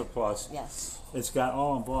 Mm-hmm. That's a plus. Yes. It's got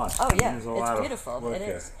all embossed. Oh yeah, There's a lot it's of beautiful. work It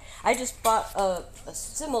there. is. I just bought a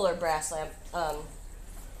similar brass lamp from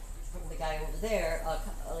the guy over there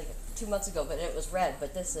like 2 months ago, but it was red.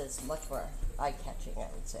 But this is much more eye-catching, I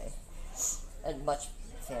would say, and much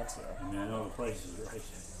fancier. I mean, I know the price is right.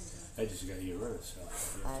 I just got to get rid of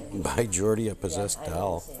stuff. By Jordy, a possessed I know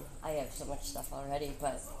doll. the same. I have so much stuff already,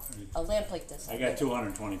 but a lamp like this. I got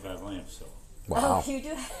 225 lamps, so. Wow. Oh, you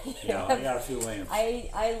do? Yeah, I got a few lamps.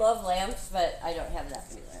 I love lamps, but I don't have that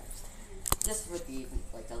many lamps. This would be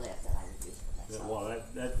like a lamp that I would use for myself. Well,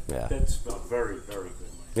 Yeah. that's a very, very good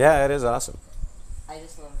lamp. Yeah, it is awesome. I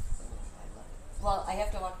just love it. Well, I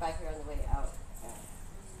have to walk by here on the way out.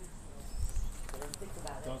 Think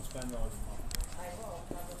about it. Don't spend all the money. I will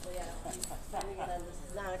probably spending it on this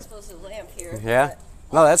non-explosive lamp here. Yeah.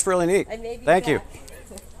 No, that's really neat. I may be Thank you. back.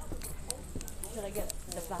 Should I get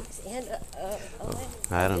the box and a lamp?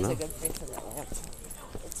 I don't It is know. a good thing for that lamp.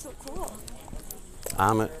 It's so cool.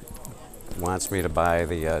 Amit wants me to buy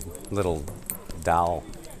the little doll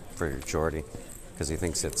for Jordy because he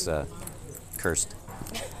thinks it's cursed.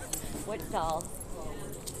 What doll?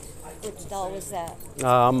 Which doll was that?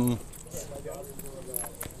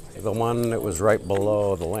 The one that was right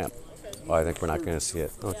below the lamp. Oh, I think we're not going to see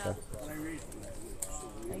it. Okay.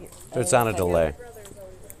 It's on a delay.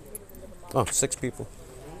 Oh, 6 people.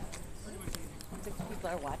 6 people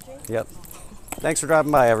are watching? Yep. Thanks for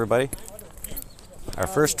dropping by, everybody. Our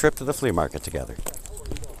first trip to the flea market together.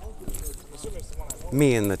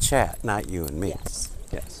 Me in the chat, not you and me. Yes.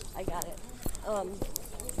 Yes. I got it.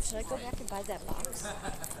 Should I go back and buy that box?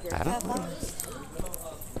 I don't know. Box?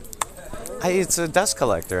 It's a dust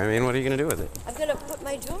collector. I mean, what are you going to do with it? I'm gonna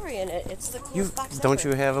my jewelry in it. It's the coolest You box don't ever.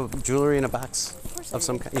 you have a jewelry in a box course I of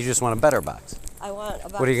some do. kind? You just want a better box. I want a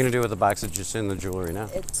box. What are you going to do with the box that's just in the jewelry now?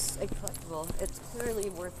 It's a collectible. It's clearly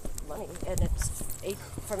worth money, and it's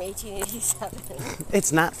from 1887.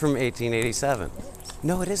 It's not from 1887.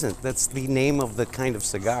 No, it isn't. That's the name of the kind of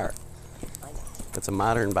cigar. I know. It's a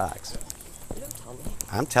modern box. You don't tell me.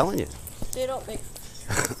 I'm telling you. They don't make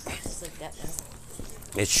boxes like that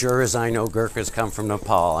now. As sure as I know Gurkhas come from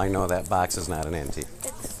Nepal, I know that box is not an antique.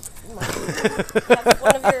 It's have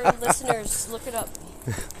one of your listeners look it up.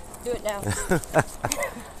 Do it now.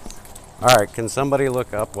 All right, can somebody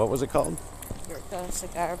look up, what was it called? Gurkha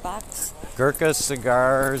cigar box. Gurkha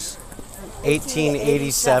Cigars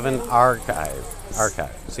 1887 Archive.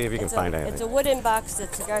 See if you can find anything. It's a wooden box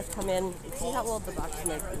that cigars come in. See how old the box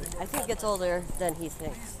might be. I think it's older than he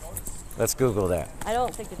thinks. Let's Google that. I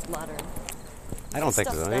don't think it's modern. I don't think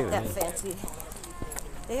Stuff's so not either. that fancy.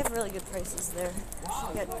 They have really good prices there. We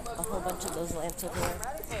should get a whole bunch of those lamps over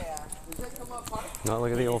there. No,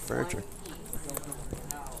 look at the old furniture.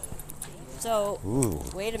 So, Ooh.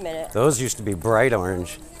 wait a minute. Those used to be bright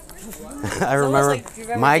orange. I remember, like, do you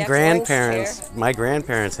remember my Jack's grandparents. orange My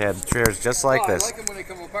grandparents had chairs just like Oh, I this, like 'em when they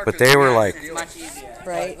come apart but 'cause they they're were like Much easier.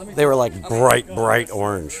 Right? they were like bright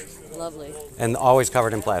orange, Lovely. and always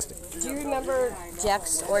covered in plastic. Do you remember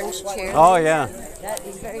Jack's orange chair? Oh yeah, That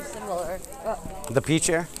is very similar. the pea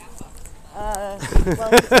chair. Well,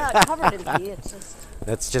 it's not covered in pee. It's just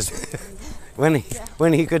That's just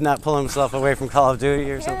when he could not pull himself away from Call of Duty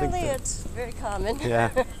or something. apparently it's very common. Yeah.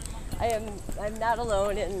 I'm not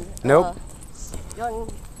alone in Nope.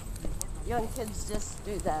 young kids just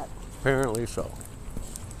do that. Apparently so.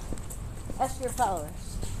 Ask your followers,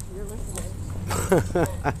 your listeners.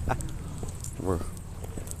 We're-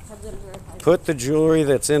 Have them verify. Put the jewelry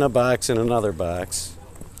that's in a box in another box.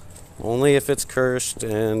 Only if it's cursed,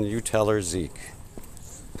 and you tell her Zeke.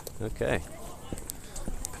 Okay.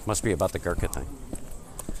 Must be about the Gurkha thing.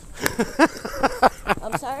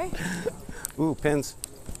 I'm sorry? Ooh, pins.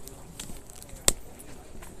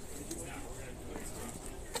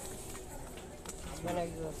 When are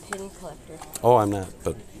you a pin collector? Oh, I'm not,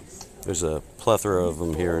 but there's a plethora of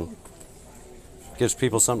them here, and gives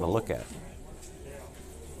people something to look at.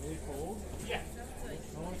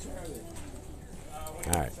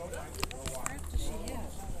 All right.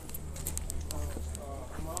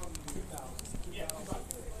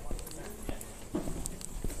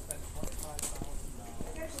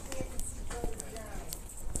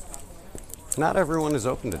 Not everyone is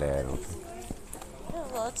open today, I don't think. No,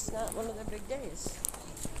 well, it's not one of their big days.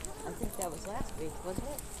 I think that was last week, wasn't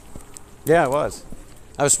it? Yeah, it was.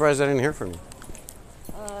 I was surprised I didn't hear from you.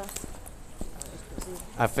 I was busy.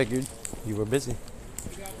 I figured you were busy.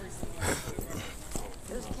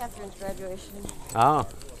 It was Catherine's graduation Oh,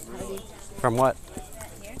 party. from what?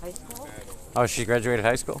 High school. Oh, she graduated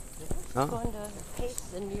high school? Oh, Going to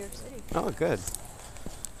Pace in New York City. oh good.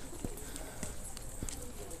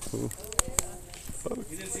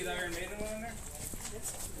 You didn't see the Iron Maiden one in there?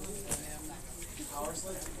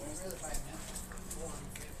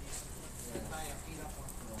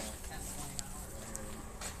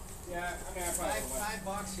 Yeah, I mean, I probably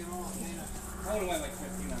 $5, you know. I would have went like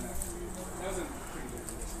 15 on that. That was a pretty good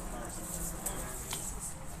condition.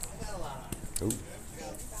 I got a lot on it. Ooh,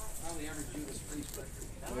 Probably every Judas Priest record.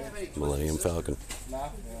 I don't have any Millennium Falcon. No? I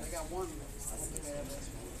got one.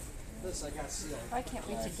 This I got sealed. I can't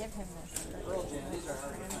wait to give him this. Pearl Jam, these are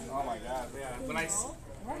hard. Oh my god, yeah. When I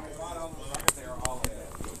bought all the records, they were all the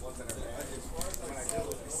ones that are bad. When I did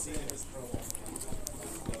was see this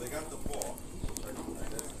Yeah, they got the book.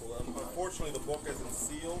 Unfortunately, the book isn't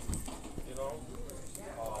sealed, you know.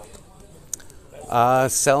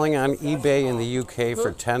 Selling on eBay in the UK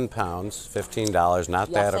for £10, $15. Not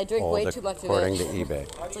Yes, that I drink old, way too much of according it. to eBay.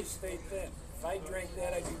 How do you stay thin? If I drank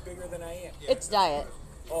that, I'd be bigger than I am. It's diet.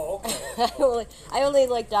 Oh, okay. I only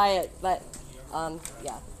like diet, but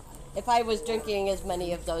yeah. If I was drinking as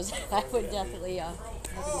many of those, I would definitely.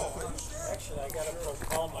 Actually, I got to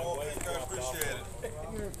call my wife. I appreciate it.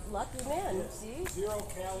 You're a lucky man. See, 0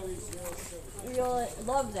 calories, 0 sugar. you'll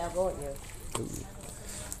love that, won't you?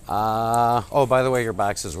 Oh, by the way, your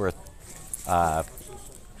box is worth,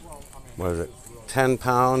 what is it,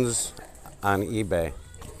 £10 on eBay,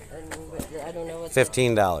 And I don't know what.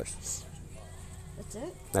 $15. That's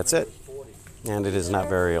it. That's it. And it is not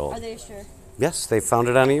very Are old. they sure? Yes, they found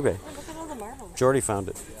it on eBay. Oh, look at all the marbles. Jordy found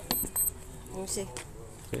it. Let me see.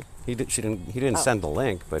 See? He didn't send the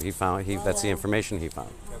link, but that's the information he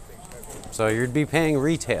found. So you'd be paying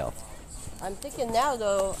retail. I'm thinking now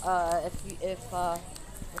though, if what's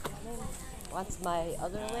his name wants my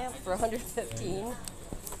other lamp for 115,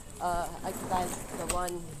 I could buy the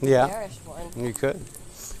one, Yeah. garish one. You could.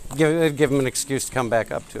 Give them an excuse to come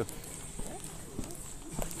back up too.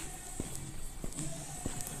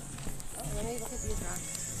 Oh, let me look at these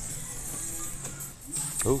rocks.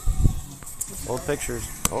 Ooh. Old pictures.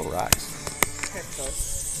 Oh, rocks.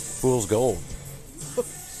 Fool's gold.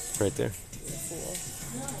 Right there.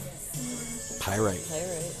 Pyrite.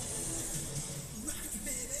 Pyrite.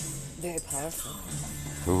 Very powerful.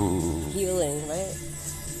 Ooh. Healing, right?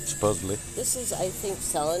 Supposedly. This is, I think,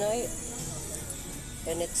 selenite,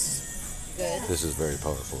 and it's good. This is very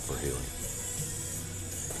powerful for healing.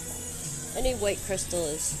 Any white crystal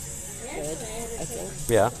is good, I think.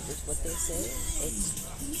 Yeah. Is what they say. It's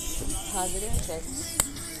positive. That's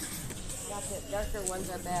not the darker ones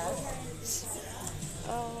are bad.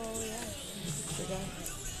 Oh yeah. Forgot.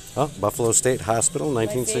 Oh, Buffalo State Hospital,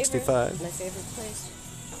 1965. My favorite place.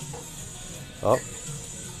 Oh,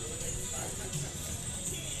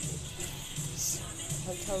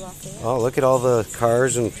 Hotel Lafayette. oh, look at all the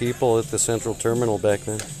cars and people at the central terminal back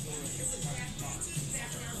then.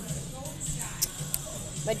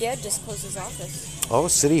 My dad just closed his office. Oh,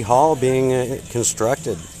 City Hall being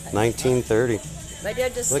constructed, 1930. My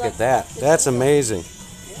dad just Look left at that. the That's jungle. amazing. Yeah,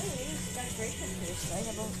 he's got great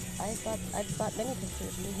pictures. I've bought many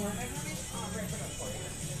pictures in here.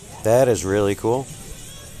 That is really cool.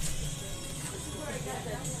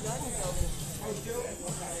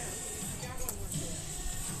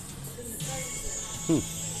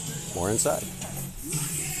 More inside.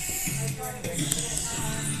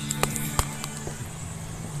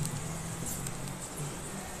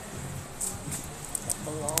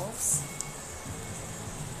 The walls.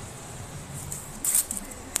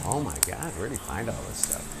 Oh my God, where did he find all this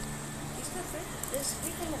stuff? He's got this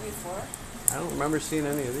weekend before. I don't remember seeing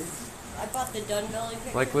any of these. I bought the Dun Building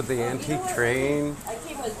picture. Like with the You know antique what? train. I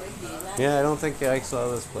came with Ricky. And Yeah, I don't think I saw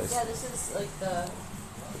this place. Yeah, this is like the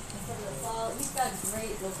from the fall. He's got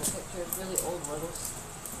great local pictures, really old ones.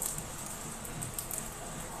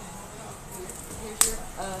 Here's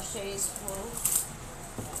your Shay's one.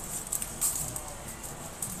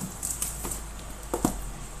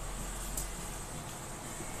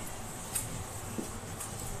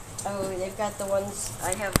 Oh, they've got the ones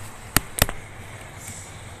I have.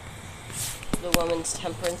 The women's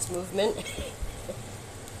temperance movement.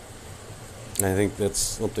 I think that's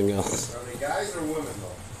something else. Are they guys or women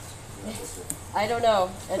though? I don't know.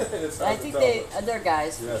 It's hard I to think tell. they're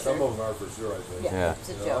guys. Yeah, for some sure. of them are for sure, I think. Yeah, Yeah. it's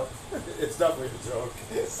a You know? joke. It's definitely a joke.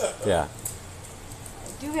 Yeah.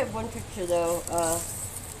 I do have one picture though. I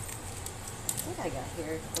think I got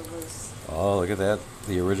here. It was Oh, look at that.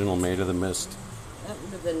 The original Maid of the Mist. that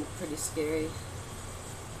would have been pretty scary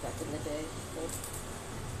back in the day. I think.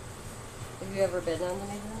 Have you ever been on the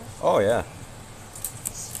Maid of the Mist? Oh, yeah.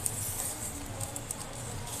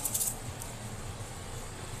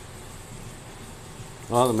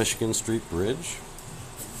 Oh, the Michigan Street Bridge.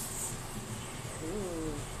 Ooh,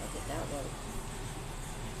 look at that one.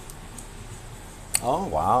 Oh,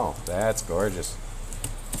 wow. That's gorgeous.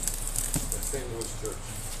 That's St. Louis Church.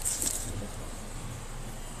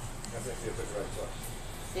 That's actually a picture I took.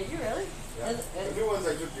 Did you really? Yeah. The new ones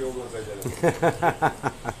I took, the old ones I didn't. It's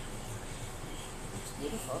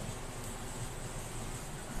beautiful.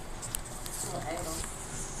 It's a little idol.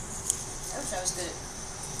 I wish I was good at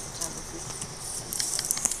photography.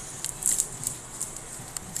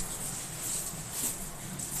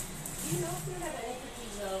 Do you know if you have any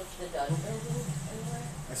pictures of the Dunn building anywhere?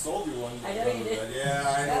 I sold you one. I know you did. Yeah,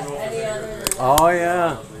 I don't know if Any it's other any than good. that? Oh, I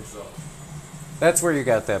yeah. don't think so. That's where you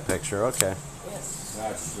got that picture. Okay. Yes.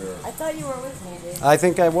 Not sure. I thought you were with me, Dave. I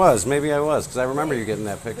think I was. Maybe I was, because I remember you getting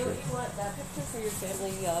that Do picture. you want that picture for your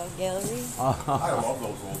family gallery? I love those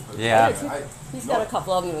old pictures. Yeah. He's got a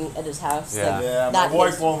couple of them at his house. Yeah. like, Yeah, my not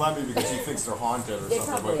wife his- won't let me because she thinks they're haunted or They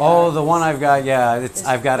something. probably But are. Oh, the one I've got, yeah. It's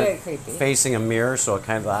I've got very it creepy. facing a mirror, so it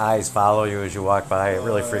kind of the eyes follow you as you walk by. It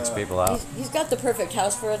really freaks people out. He's got the perfect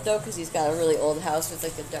house for it though, because he's got a really old house with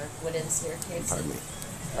like a dark wooden staircase. Pardon me.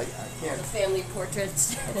 I can't. Family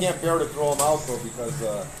portraits. I can't bear to throw them out though because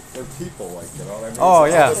they're people, like, you know what I mean? Oh,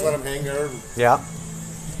 So yeah. I'll just let them hang there and Yeah.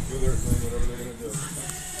 do their thing, whatever they're gonna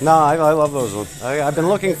do. No, I love those ones. I've been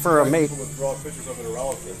looking for a mate. People would draw pictures of their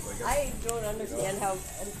relatives. I guess. I don't understand how.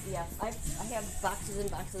 Yeah, I have boxes and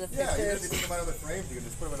boxes of Yeah, even if pictures. you take them out of the frames, you can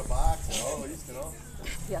just put them in a box, you know, at least, you know.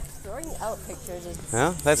 Yeah, throwing out pictures is.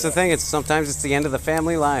 Yeah, that's the thing. Sometimes it's the end of the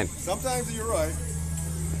family line, Sometimes you're right.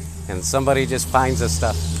 and somebody just finds this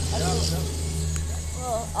stuff.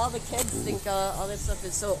 Well, all the kids think all this stuff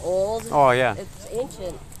is so old. Oh, yeah. It's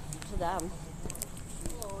ancient to them.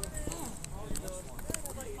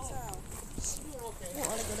 I don't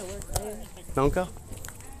want to go to work later. Don't go.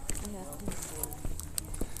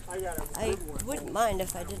 I wouldn't mind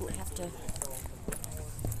if I didn't have to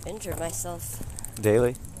injure myself.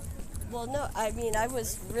 Daily? Well, no, I mean, I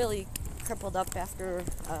was really crippled up after,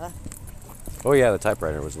 Oh yeah, the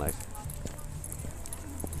typewriter was nice.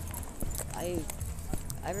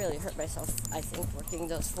 I really hurt myself, I think, working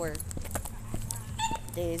those 4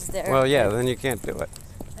 days there. Well, yeah, then you can't do it.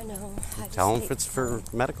 I know. Tell them if it's for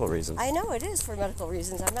medical reasons. I know it is for medical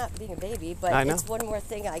reasons. I'm not being a baby, but I know. it's one more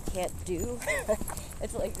thing I can't do.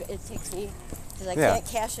 It's like it takes me because I Yeah. can't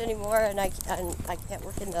cash anymore, and I can't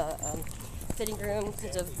work in the fitting room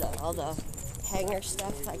because of all the hanger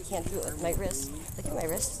stuff. I can't do it with my wrists. Look at my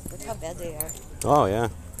wrists. Look how bad they are. Oh yeah.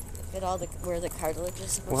 Look at where the cartilage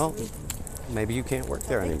is supposed Well, to be. maybe you can't work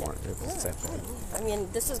there I think anymore. that- If it's no, that bad. I mean,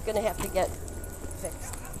 this is going to have to get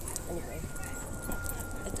fixed anyway.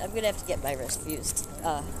 I'm going to have to get my wrist fused.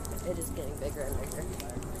 It is getting bigger and bigger.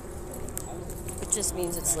 It just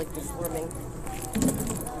means it's like deforming.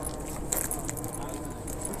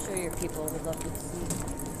 I'm sure your people would love to see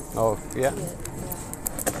Oh yeah. it.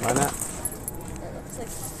 Yeah. Why not? It looks like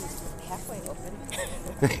it's halfway open.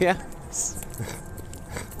 Yeah.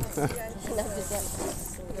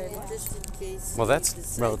 Well,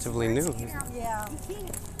 that's relatively new. Yeah.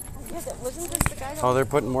 Yeah, that wasn't this the guy that Oh, they're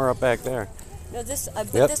putting more up back there. No, this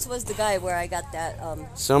but Yep. this was the guy where I got that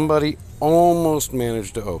Somebody almost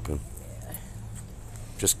managed to open.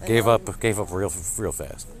 Just My gave mom- up real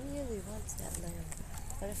fast. really wants that lamp.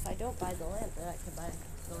 But if I don't buy the lamp, then I can buy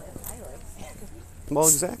the lamp I like. Well,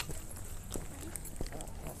 exactly.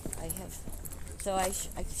 I have, so I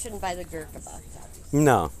shouldn't buy the Gurkha box.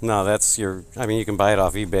 No, that's I mean, you can buy it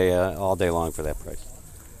off eBay all day long for that price.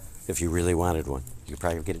 If you really wanted one, you could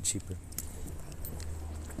probably get it cheaper.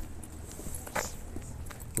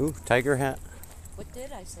 Ooh, tiger hat. What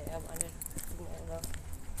did I say I wanted? I don't know.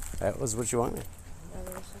 That was what you wanted. No,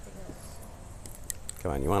 there was something else.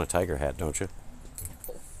 Come on, you want a tiger hat, don't you?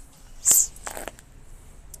 That's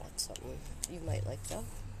something you might like, though.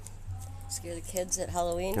 Scare the kids at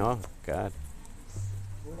Halloween. Oh, God.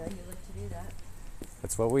 You know you like to do that.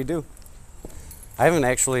 That's what we do. I haven't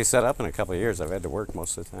actually set up in a couple of years. I've had to work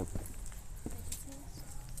most of the time.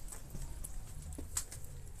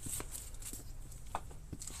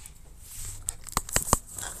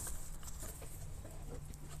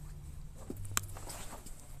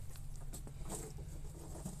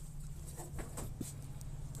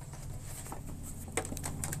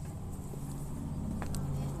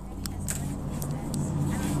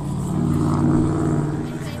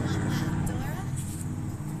 Anybody want what? Dora?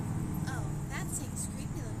 Oh, that seems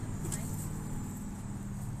creepy looking.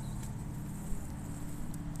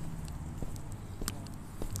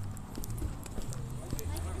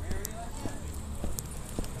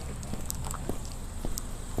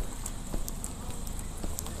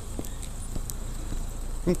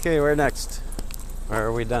 Okay, where next? Or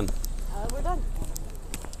are we done? We're done.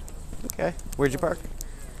 Okay. Where'd you park?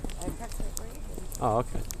 I parked right where you did. Oh,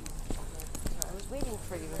 okay. I was waiting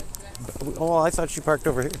for you. Oh, I thought you parked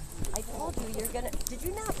over here. I told you you're gonna. Did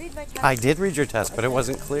you not read my test? I did read your test, but it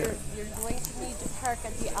wasn't clear. You're going to need to park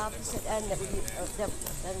at the opposite end that we usually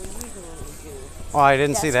do. Oh, I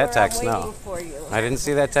didn't see that That's where I'm text, waiting no. for you. I didn't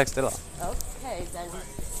see that text at all. Okay, then.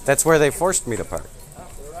 That's where they forced me to park.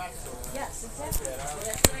 Yes, exactly. That's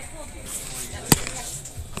what I told you. That's the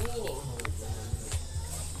text meaning.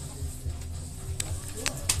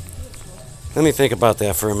 Let me think about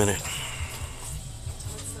that for a minute.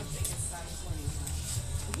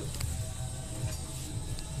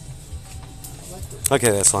 Okay,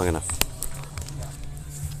 that's long enough.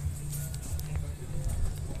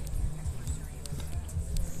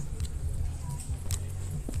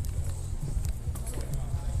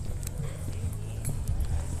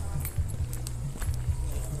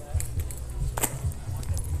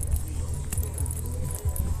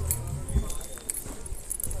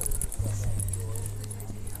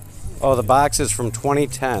 Oh, the box is from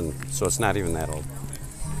 2010, so it's not even that old.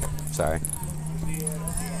 Sorry.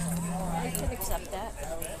 I can accept that.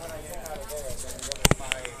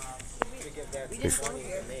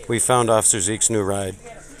 We found Officer Zeke's new ride.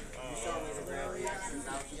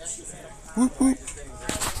 Whoop, whoop.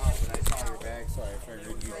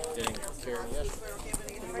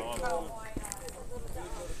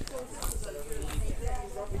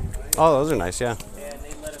 Oh, those are nice, yeah.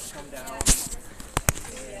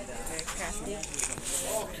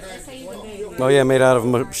 Oh yeah, made out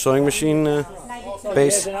of sewing machine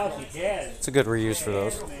base. It's a good reuse for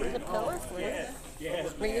those. The pillar Flea.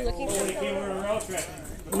 Were you looking for the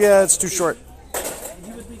pillar? Yeah, it's too short.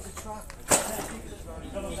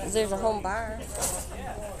 There's a home bar.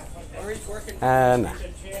 And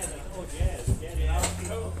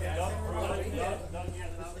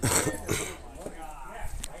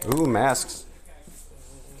Ooh, masks.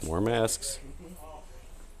 More masks.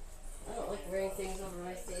 I don't like wearing things over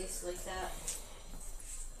my face like that.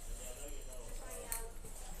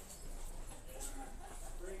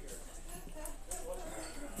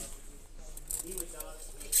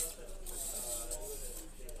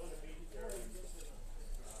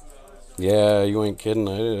 Yeah, you ain't kidding.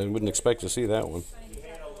 I wouldn't expect to see that one.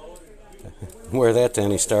 Wear that to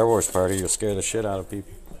any Star Wars party, you'll scare the shit out of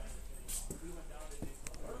people.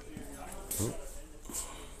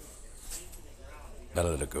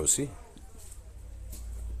 Bella Lugosi.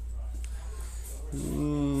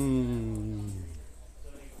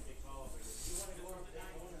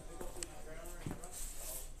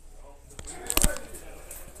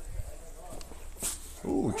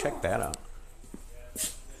 Ooh, check that out.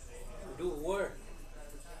 Do work.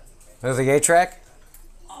 There's the A-track?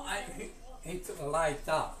 It's light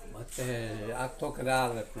up, but I took it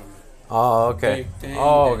out of it from Oh, okay. thing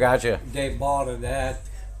Oh, that gotcha. They bought that,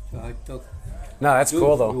 so I took. No, that's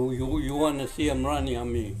cool though. You want to see them running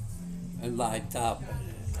on me, and light up.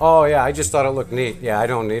 Oh, yeah, I just thought it looked neat. Yeah, I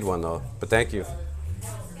don't need one though, but thank you.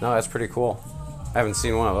 No, that's pretty cool. I haven't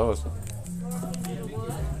seen one of those.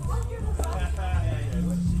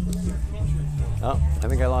 Oh, I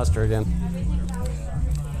think I lost her again.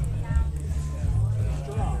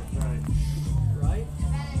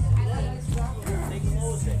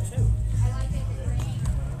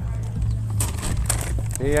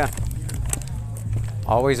 Yeah.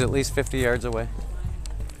 Always at least 50 yards away.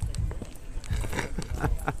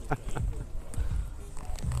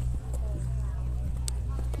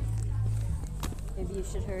 Maybe you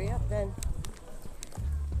should hurry up then.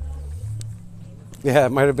 Yeah,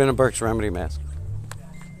 it might have been a Burke's Remedy mask.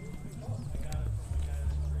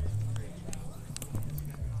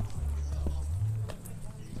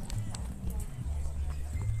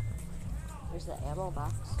 There's the ammo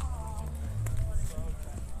box.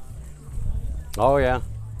 Oh, yeah.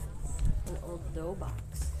 An old dough box.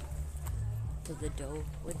 So the dough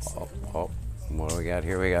would sit in there. Oh, what do we got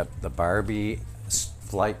here? We got the Barbie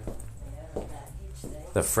flight,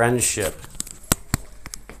 the friendship,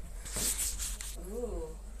 Ooh,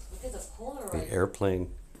 look at the Polaroid. the airplane,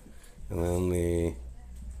 and then the,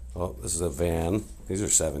 oh, this is a van. These are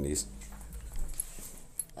 70s.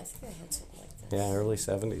 I think I had something like this. Yeah, early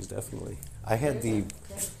 70s, definitely. I had the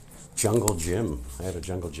Jungle Gym. I had a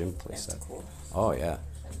Jungle Gym playset. That's cool. Oh, yeah.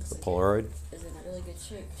 The Polaroid. Is in really good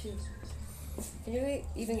shape too. Can you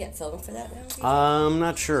even get film for that now? I'm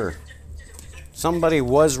not sure. Somebody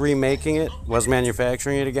was remaking it, was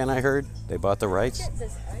manufacturing it again, I heard. They bought the rights. Look at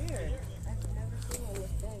this iron. I've never seen one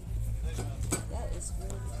this big. That is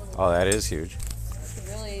really cool. Oh, that is huge. You could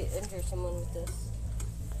really injure someone with this.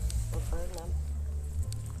 Or burn them.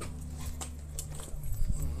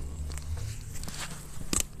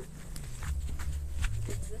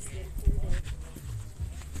 What's this included?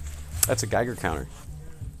 That's a Geiger counter.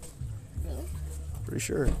 Really? Pretty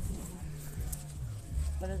sure.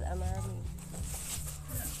 What does MR mean?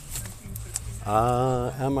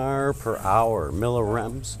 MR per hour,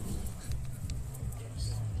 millirems.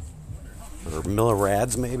 Or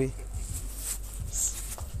millirads, maybe.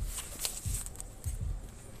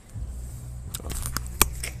 Oh.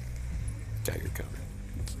 Geiger counter.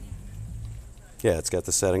 Yeah, it's got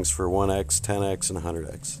the settings for 1x, 10x, and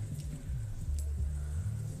 100x.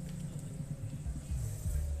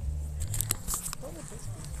 What would this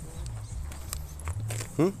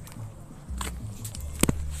be for?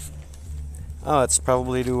 Oh, it's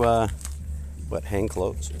probably to, what, hang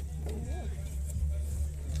clothes?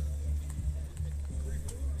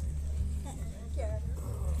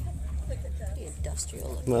 Pretty industrial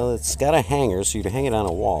looking. Well, it's got a hanger, so you'd hang it on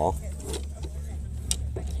a wall.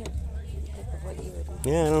 I can't think of what you would.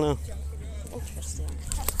 Yeah, I don't know. Interesting.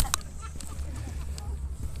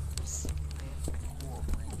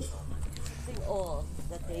 Something old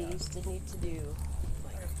that they used to need to do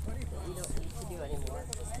that you don't need to do anymore.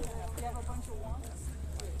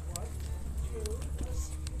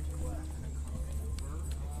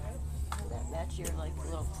 Doesn't that match your like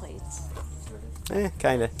little plates?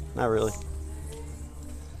 Kinda. Not really.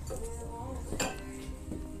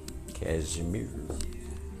 Cashmere.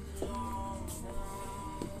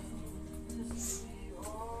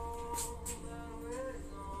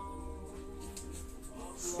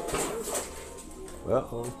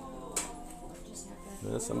 Uh-oh.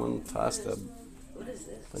 Yeah, someone tossed a What is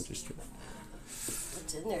this? bunch of stuff.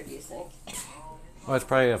 What's in there, do you think? Oh, it's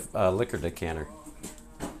probably a liquor decanter.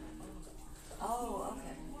 Oh,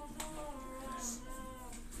 okay.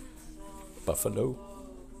 Buffalo.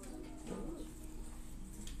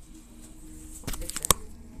 Big thing.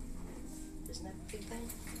 Isn't that a big thing?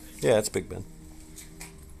 Yeah, it's Big Ben.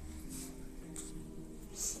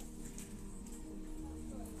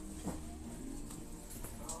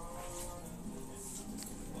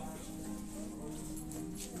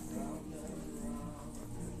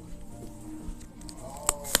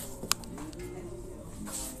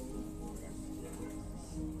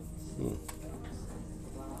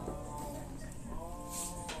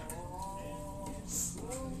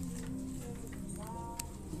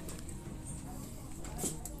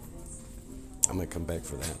 I'm gonna come back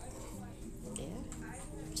for that. Yeah.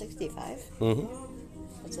 65.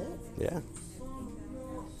 Mm-hmm. That's it. Yeah.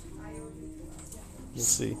 We'll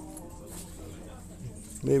see.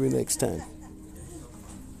 Maybe next time.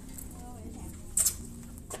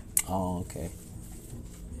 Oh, okay.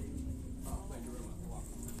 Well, I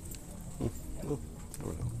don't know.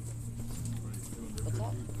 What's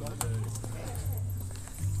that?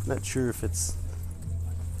 Yeah. Not sure if it's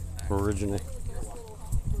original.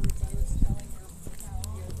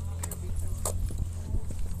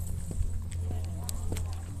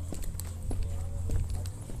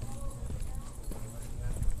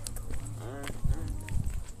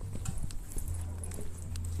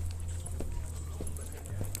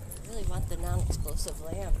 I really want the non-explosive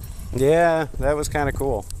lamp. Yeah, that was kind of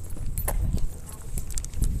cool.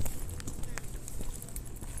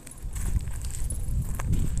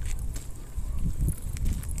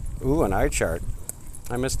 Ooh, an eye chart.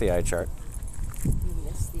 I missed the eye chart. You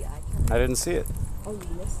missed the icon. I didn't see it. Oh, you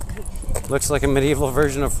missed it. Looks like a medieval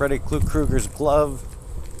version of Freddy Krueger's glove.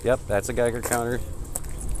 Yep, that's a Geiger counter.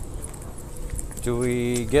 Do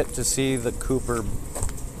we get to see the Cooper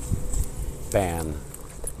ban?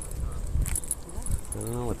 I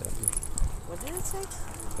don't know what that is. What did it say?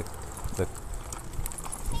 The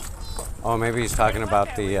oh, maybe he's talking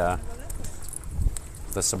about the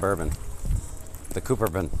Suburban. The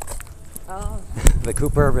Cooperban. Oh. The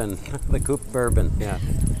Cooperban. The Cooperban. Yeah,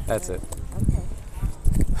 that's it. Okay.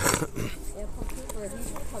 Yeah, poor Cooper,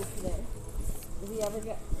 he's come today.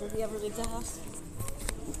 Did he ever leave the house?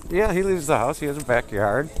 Yeah, he leaves the house. He has a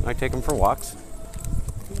backyard. I take him for walks.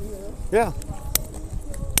 Yeah.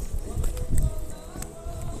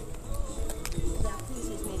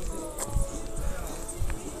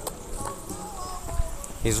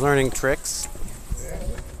 He's learning tricks.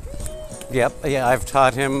 Yep. Yeah, I've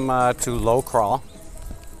taught him to low crawl.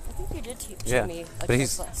 I think you did teach Yeah, me a but trick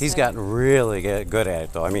he's last gotten really good at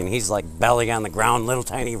it though. I mean, he's like belly on the ground, little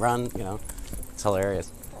tiny run. You know, it's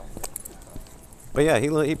hilarious. But yeah,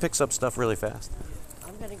 he picks up stuff really fast.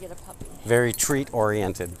 I'm gonna get a puppy. Very treat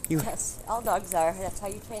oriented. Yes, all dogs are. That's how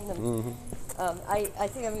you train them. Mm-hmm. I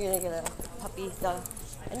think I'm gonna get a puppy.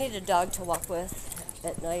 I need a dog to walk with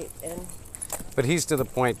at night, and But he's to the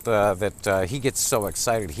point that he gets so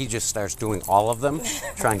excited, he just starts doing all of them,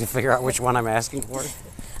 trying to figure out which one I'm asking for.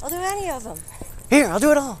 I'll do any of them. Here, I'll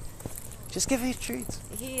do it all. Just give me treats.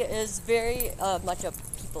 He is very much a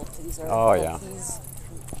people pleaser. Oh, yeah. He's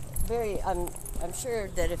very. I'm sure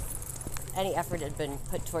that if any effort had been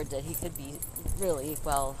put towards it, he could be really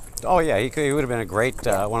well. Oh yeah, he would have been a great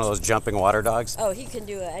one of those jumping water dogs. Oh, he can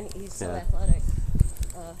do it. He's so Yeah. athletic.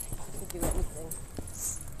 He can do anything.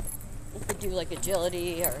 He could do like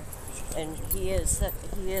agility, and he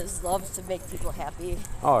loves to make people happy.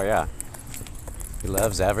 Oh yeah, he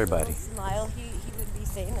loves everybody. Smile. He would be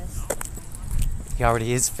famous. He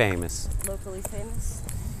already is famous. Locally famous.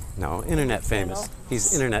 No, internet famous. Channel.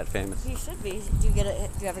 He's internet famous. He should be. Do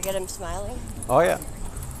you ever get him smiling? Oh yeah.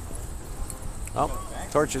 Oh,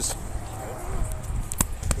 torches.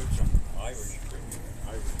 I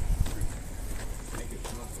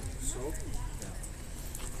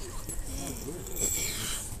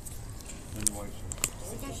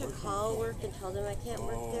think I should call work and tell them I can't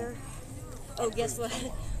work there. Oh, guess what?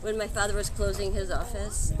 When my father was closing his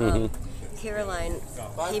office, Caroline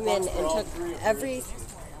came in and took every.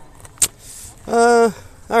 All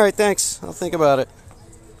right, thanks. I'll think about it.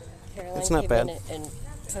 Caroline It's not came bad. in and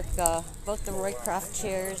took both the Roycroft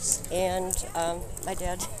chairs and my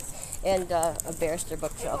dad and a barrister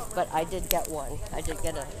bookshelf. But I did get one. I did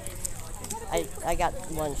get I got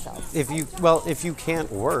one shelf. If you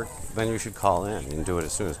can't work, then you should call in and do it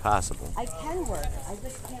as soon as possible. I can work. I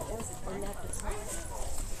just can't work in that department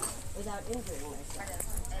without injuring myself.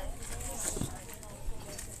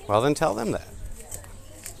 Well, then tell them that.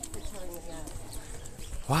 They're telling me that.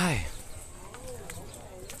 Why?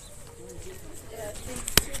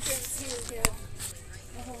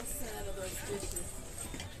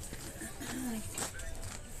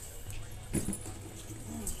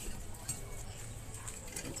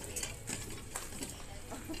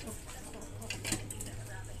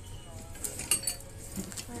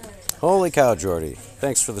 Holy cow, Jordy.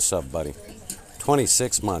 Thanks for the sub, buddy.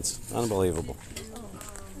 26 months. Unbelievable.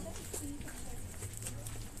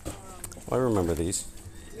 I remember these.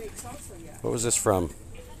 What was this from?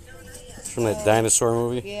 It's from that dinosaur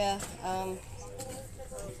movie? Yeah.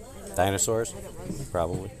 Dinosaurs?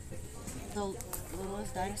 Probably. The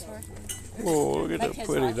littlest dinosaur. Oh, look at My that kids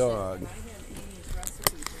pretty watch it. dog.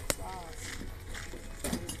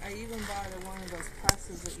 I even bought one of those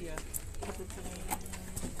presses that you put the tomato in.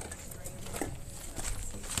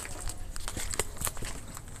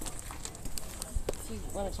 If you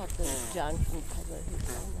want to talk to John from Peddler, he's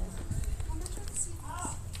down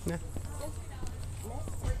there. Yeah.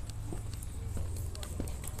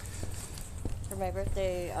 For my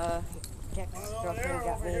birthday, Jack's girlfriend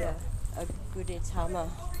got me a goooo,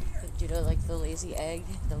 you know, like the lazy egg,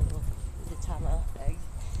 the little goooo egg.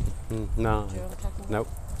 No. Do you know what I'm talking about? Nope.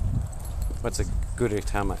 What's a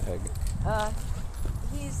goooo egg?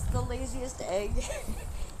 He's the laziest egg,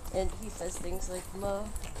 and he says things like "ma."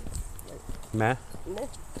 Meh? Meh.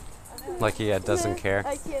 Like he doesn't Meh, care?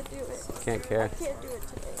 I can't do it. Can't care? I can't do it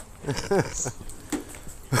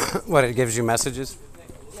today. What, it gives you messages?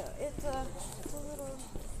 No, it's a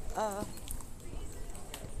little,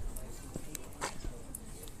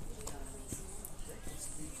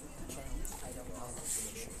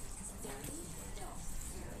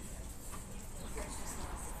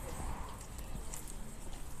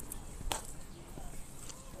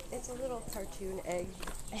 it's a little cartoon egg.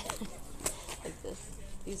 Like this.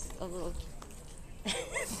 He's a little.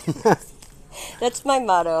 That's my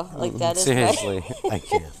motto. Like that is Seriously, I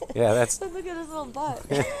can't. Yeah, that's But look at his little butt.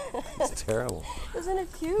 it's terrible. Isn't it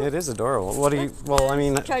cute? It is adorable. What do you? Well, I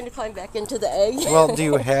mean. Trying to climb back into the egg. Well, do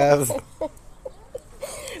you have?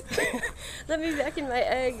 Let me back in my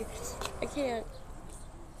egg. I can't.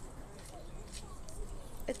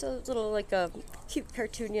 It's a little like a cute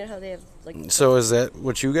cartoon. You know how they have like. So is that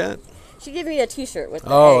what you got? She gave me a T-shirt with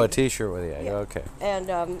the Oh, egg. a T-shirt with the egg. Yeah. Okay. And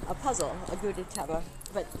a puzzle, a goooo.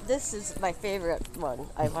 But this is my favorite one.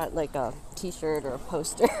 I want like a T-shirt or a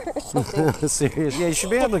poster or something. Serious? Yeah, you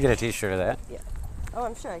should be able to get a T-shirt of that. Yeah. Oh,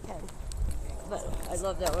 I'm sure I can. But I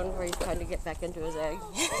love that one where he's trying to get back into his egg.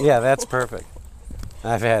 Yeah, that's perfect.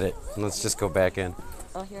 I've had it. Let's just go back in.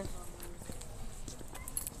 Oh, here.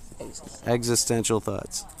 Existential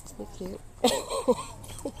thoughts. So cute.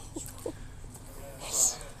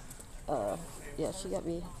 Yeah, she got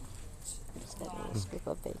me. Just got me a scoop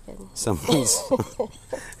of bacon.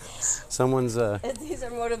 Someone's And these are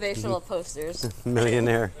motivational posters. million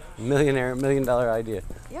dollar idea.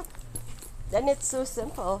 Yep. And it's so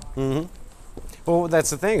simple. Mm-hmm. Well, that's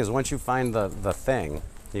the thing is once you find the thing,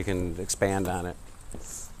 you can expand on it.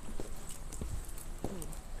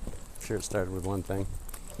 Sure, it started with one thing.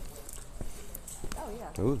 Oh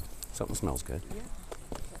yeah. Ooh, something smells good. Yeah.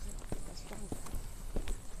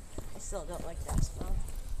 I still don't like that smell.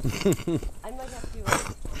 I might have to.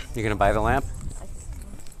 You gonna buy the lamp?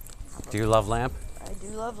 Do you love lamp? I do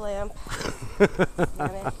love lamp. Damn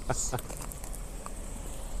it.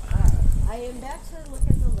 I am back to look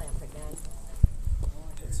at the lamp again.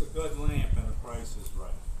 It's a good lamp and the price is right.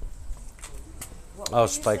 What Oh,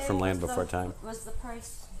 did you spike say from was Land the- Before Time. Was the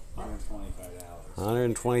price? $125.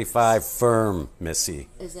 125 firm, Missy.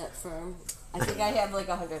 Is that firm? I think I have like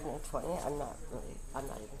 120. I'm not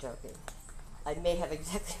even joking. I may have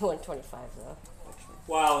exactly 125 though.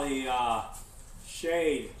 Well, the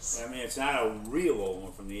shade, I mean, it's not a real old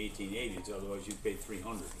one from the 1880s, otherwise you'd pay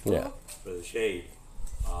 $300 Yeah. for the shade.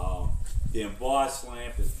 The embossed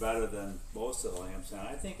lamp is better than most of the lamps, and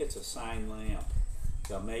I think it's a signed lamp.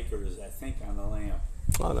 The maker is, I think, on the lamp.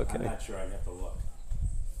 Oh, okay. I'm not sure, I'd have to look.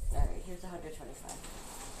 All right, here's 125.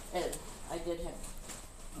 And I did have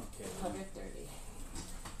Okay. 130.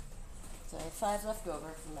 So I have 5 left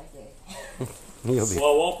over from my day. You'll be.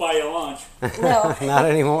 Well, it won't buy you lunch. No. Not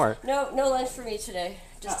anymore. No lunch for me today.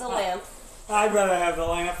 Just a lamp. I'd rather have the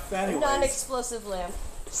lamp A anyway. non-explosive lamp.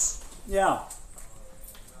 Yeah.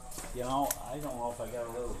 You know, I don't know if I got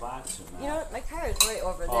a little box or not. You know what? My car is right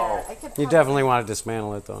over there. Oh. I could You probably- definitely want to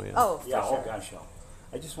dismantle it, though. Yeah. Oh, for Yeah, sure. oh gosh, yeah.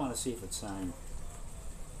 I just want to see if it's signed.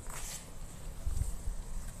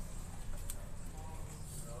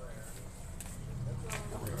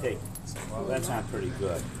 Take. Well, that's not pretty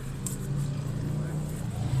good.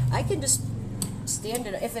 I can just stand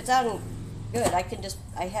it. If it's on good, I can just.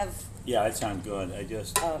 I have Yeah, it's on good. I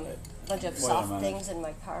just. a bunch of Wait a soft minute. things in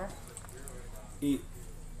my car.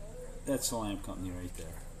 That's the lamp company right there.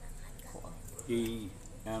 Cool.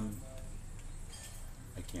 E.M.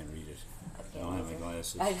 I can't read it. I don't have my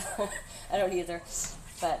glasses. I don't either,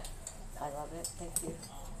 but I love it. Thank you.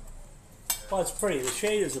 Well, it's pretty. The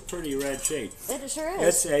shade is a pretty red shade. It sure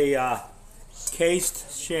is. It's a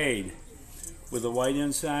cased shade with a white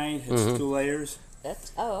inside. It's 2 layers.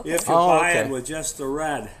 That's okay. If you buy it with just the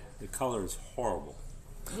red, the color is horrible.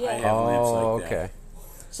 Yeah. I have lamps like okay. that.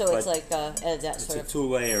 So it's like that It's sort a of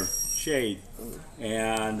 2-layer shade,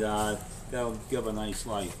 and that'll give a nice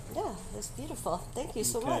light. Yeah, that's beautiful. Thank you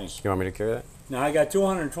so Okay. much. You want me to carry that? Now I got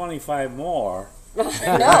 225 more.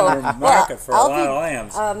 No, market for a lot of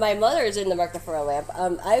lamps. My mother is in the market for a lamp.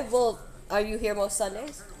 I will. Are you here most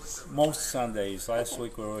Sundays? Most Sundays. Last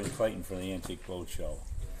week we were in Clayton for the Antique Boat Show.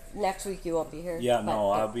 Next week you won't be here. Yeah,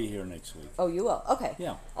 no, I'll be here next week. Oh, you will. Okay.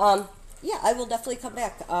 Yeah. Yeah, I will definitely come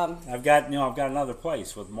back. I've got another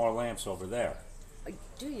place with more lamps over there.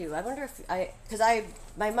 Do you? I wonder if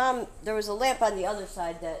my mom, there was a lamp on the other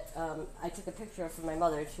side that I took a picture of for my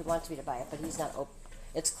mother. She wants me to buy it, but he's not open.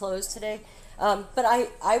 It's closed today. But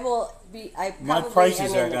I will be. My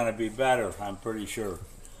prices are going to be better, I'm pretty sure.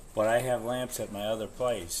 But I have lamps at my other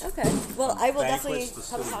place. Okay. Well, I will definitely Banquets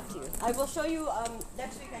to come suit. talk to you. I will show you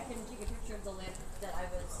next week. I can take a picture of the lamp that I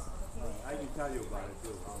was. I can tell you about it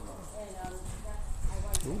too. And I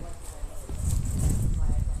want to.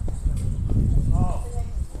 Oh.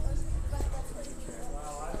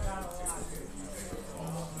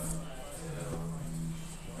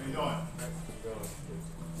 How you doing?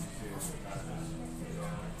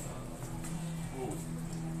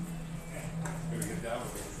 Gonna get down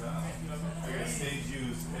with the guitar. I got a stage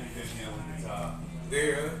used anything handling guitar. Do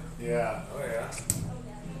you? Yeah. Oh yeah.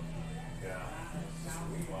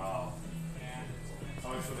 Yeah. Wow. How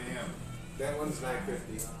much for the amp? That one's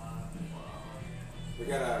 $9.50. We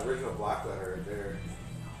got an original block letter right there.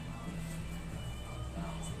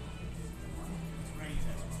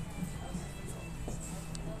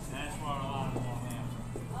 That's where a lot of more lamps.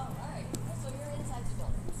 Oh, all right. So you're inside the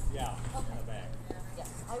building. Yeah, in the back. Yes,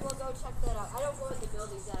 I will go check that out. I don't go in the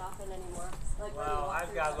buildings that often anymore. Like when you Well, walk I've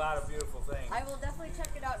through got a them. lot of beautiful things. I will definitely check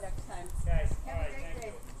it out next time. Okay. Have a great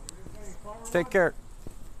day. Take care.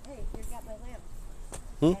 Hey, you got my lamp.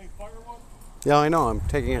 Yeah, I know. I'm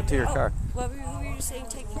taking it to your car. Who were you saying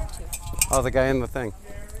take care to? Oh, the guy in the thing.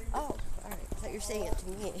 Oh, all right. I thought you were saying it to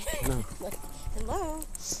me. No. Like, hello. I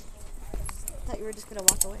thought you were just gonna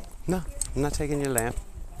walk away. No, I'm not taking your lamp.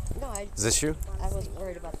 No, Is this you? I wasn't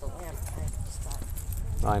worried about the lamp. I just thought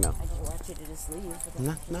I know. I didn't want you to just leave.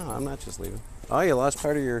 No, I'm not just leaving. Oh, you lost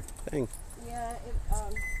part of your thing. Yeah,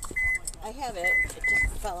 I have it. It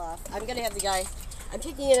just fell off. I'm gonna have the guy. I'm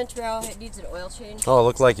taking it in tomorrow. It needs an oil change. Oh, it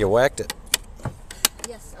looked like you whacked it.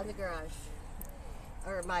 Yes, on the garage.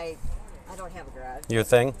 Or I don't have a garage. Your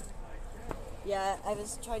thing? Yeah, I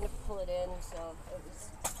was trying to pull it in, so it was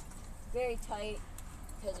very tight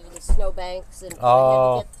because of the snow banks, and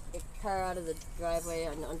I had to get the car out of the driveway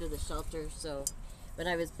and under the shelter. So when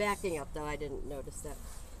I was backing up, though, I didn't notice that.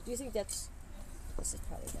 Do you think this is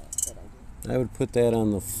probably not a good idea? I would put that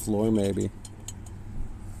on the floor, maybe.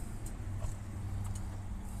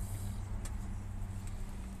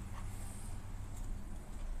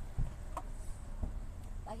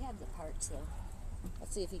 I have the parts, though.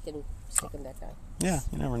 Let's see if he can stick them back on. Yeah,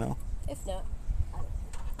 you never know. If not, I don't know.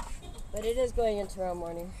 But it is going in tomorrow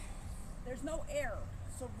morning. There's no air,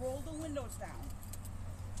 so roll the windows down.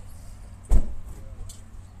 Do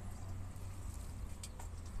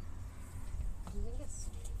you think it's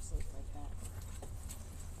safe like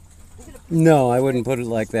that? No, I wouldn't put it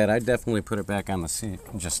like that. I'd definitely put it back on the seat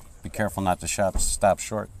and just be careful not to stop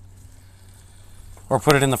short. Or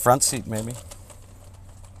put it in the front seat, maybe.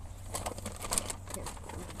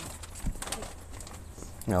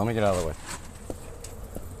 Yeah, let me get out of the way.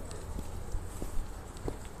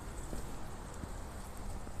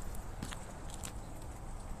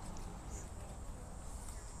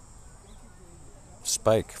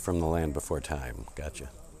 Spike from the Land Before Time. Gotcha.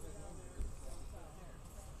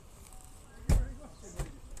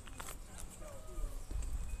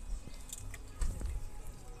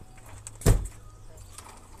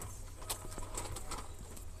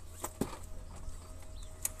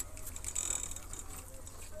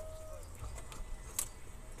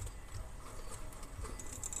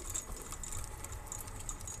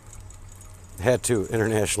 Had to.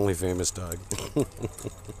 Internationally famous dog.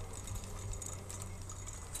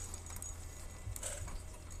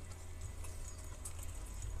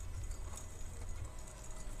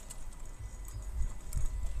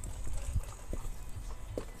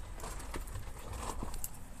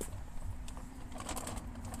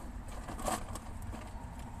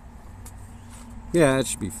 Yeah, it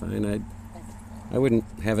should be fine. I wouldn't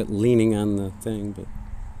have it leaning on the thing, but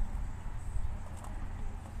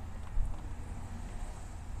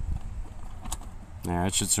yeah,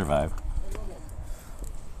 it should survive.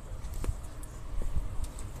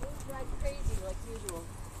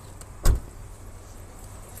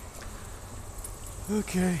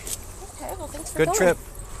 Okay. Okay, well, thanks for Good coming. trip.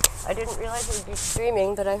 I didn't realize it would be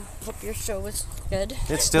streaming, but I hope your show was good.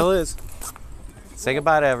 It still is. Say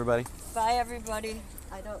goodbye to everybody. Bye, everybody.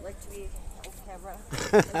 I don't like to be on camera,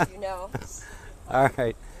 as you know. All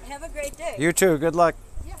right. Have a great day. You too. Good luck.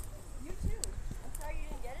 Yeah, you too. I'm sorry you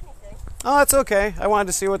didn't get anything. Oh, that's okay. I wanted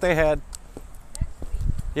to see what they had.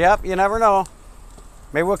 Yep, you never know.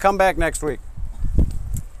 Maybe we'll come back next week.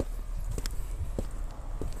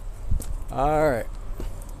 All right.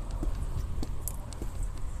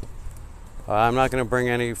 I'm not going to bring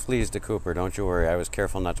any fleas to Cooper. Don't you worry. I was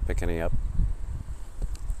careful not to pick any up.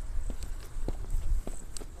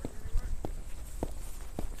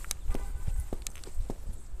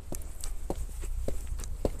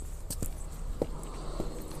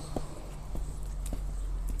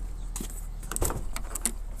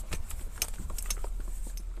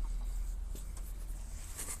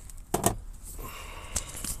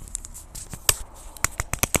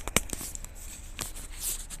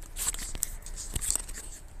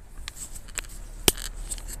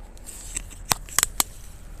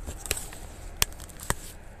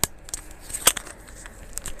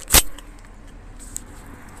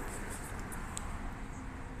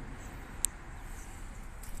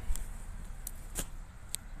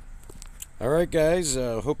 Alright guys,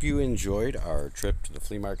 hope you enjoyed our trip to the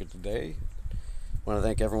flea market today. Want to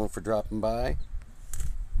thank everyone for dropping by.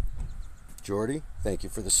 Jordy, thank you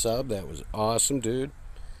for the sub. That was awesome, dude.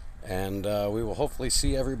 And we will hopefully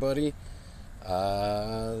see everybody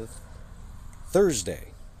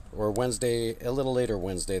Thursday or Wednesday, a little later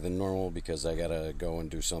Wednesday than normal because I gotta go and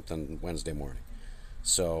do something Wednesday morning.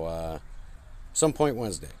 So some point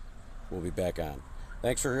Wednesday we'll be back on.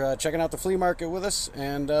 Thanks for checking out the flea market with us,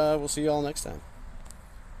 and we'll see you all next time.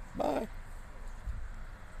 Bye.